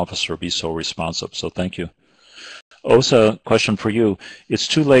program officer be so responsive, so thank you. Osa, question for you. It's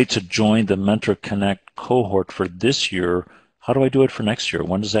too late to join the Mentor Connect cohort for this year. How do I do it for next year?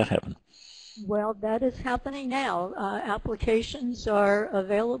 When does that happen? Well, that is happening now. Applications are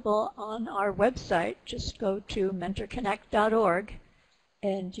available on our website. Just go to mentorconnect.org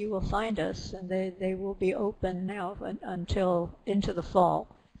and you will find us, and they will be open now until into the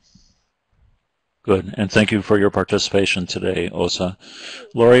fall. Good, and thank you for your participation today, Osa.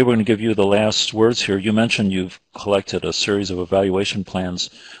 Lori, we're going to give you the last words here. You mentioned you've collected a series of evaluation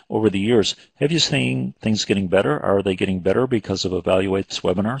plans over the years. Have you seen things getting better? Are they getting better because of Evaluate's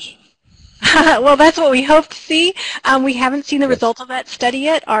webinars? Well, that's what we hope to see. We haven't seen the Yes. results of that study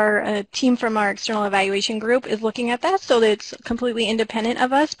yet. Our team from our external evaluation group is looking at that, so that it's completely independent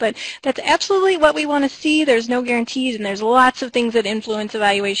of us, but that's absolutely what we want to see. There's no guarantees, and there's lots of things that influence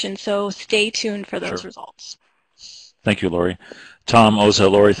evaluation, so stay tuned for those results. Thank you, Lori. Tom, Osa,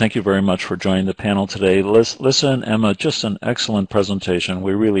 Lori, thank you very much for joining the panel today. Listen, Emma, just an excellent presentation.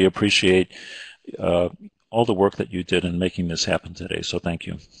 We really appreciate all the work that you did in making this happen today, so thank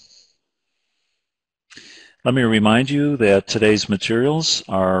you. Let me remind you that today's materials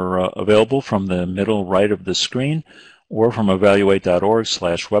are available from the middle right of the screen or from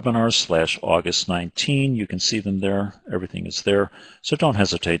evaluate.org/webinars/August 19. You can see them there. Everything is there, so don't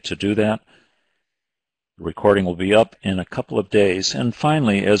hesitate to do that. The recording will be up in a couple of days. And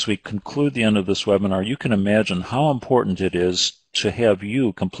finally, as we conclude the end of this webinar, you can imagine how important it is to have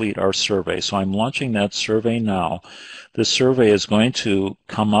you complete our survey. So I'm launching that survey now. This survey is going to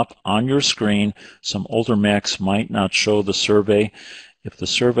come up on your screen. Some older Macs might not show the survey. If the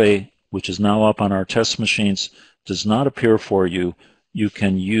survey, which is now up on our test machines, does not appear for you, you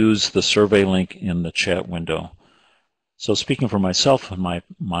can use the survey link in the chat window. So speaking for myself and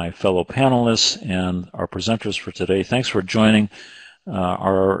my fellow panelists and our presenters for today, thanks for joining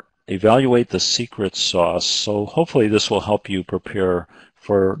our Evaluate the Secret Sauce. So hopefully this will help you prepare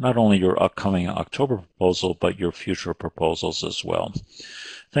for not only your upcoming October proposal, but your future proposals as well.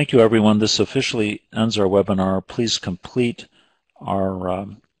 Thank you, everyone. This officially ends our webinar. Please complete our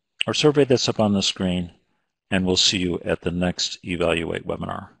survey that's up on the screen, and we'll see you at the next Evaluate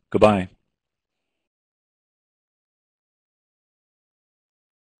webinar. Goodbye.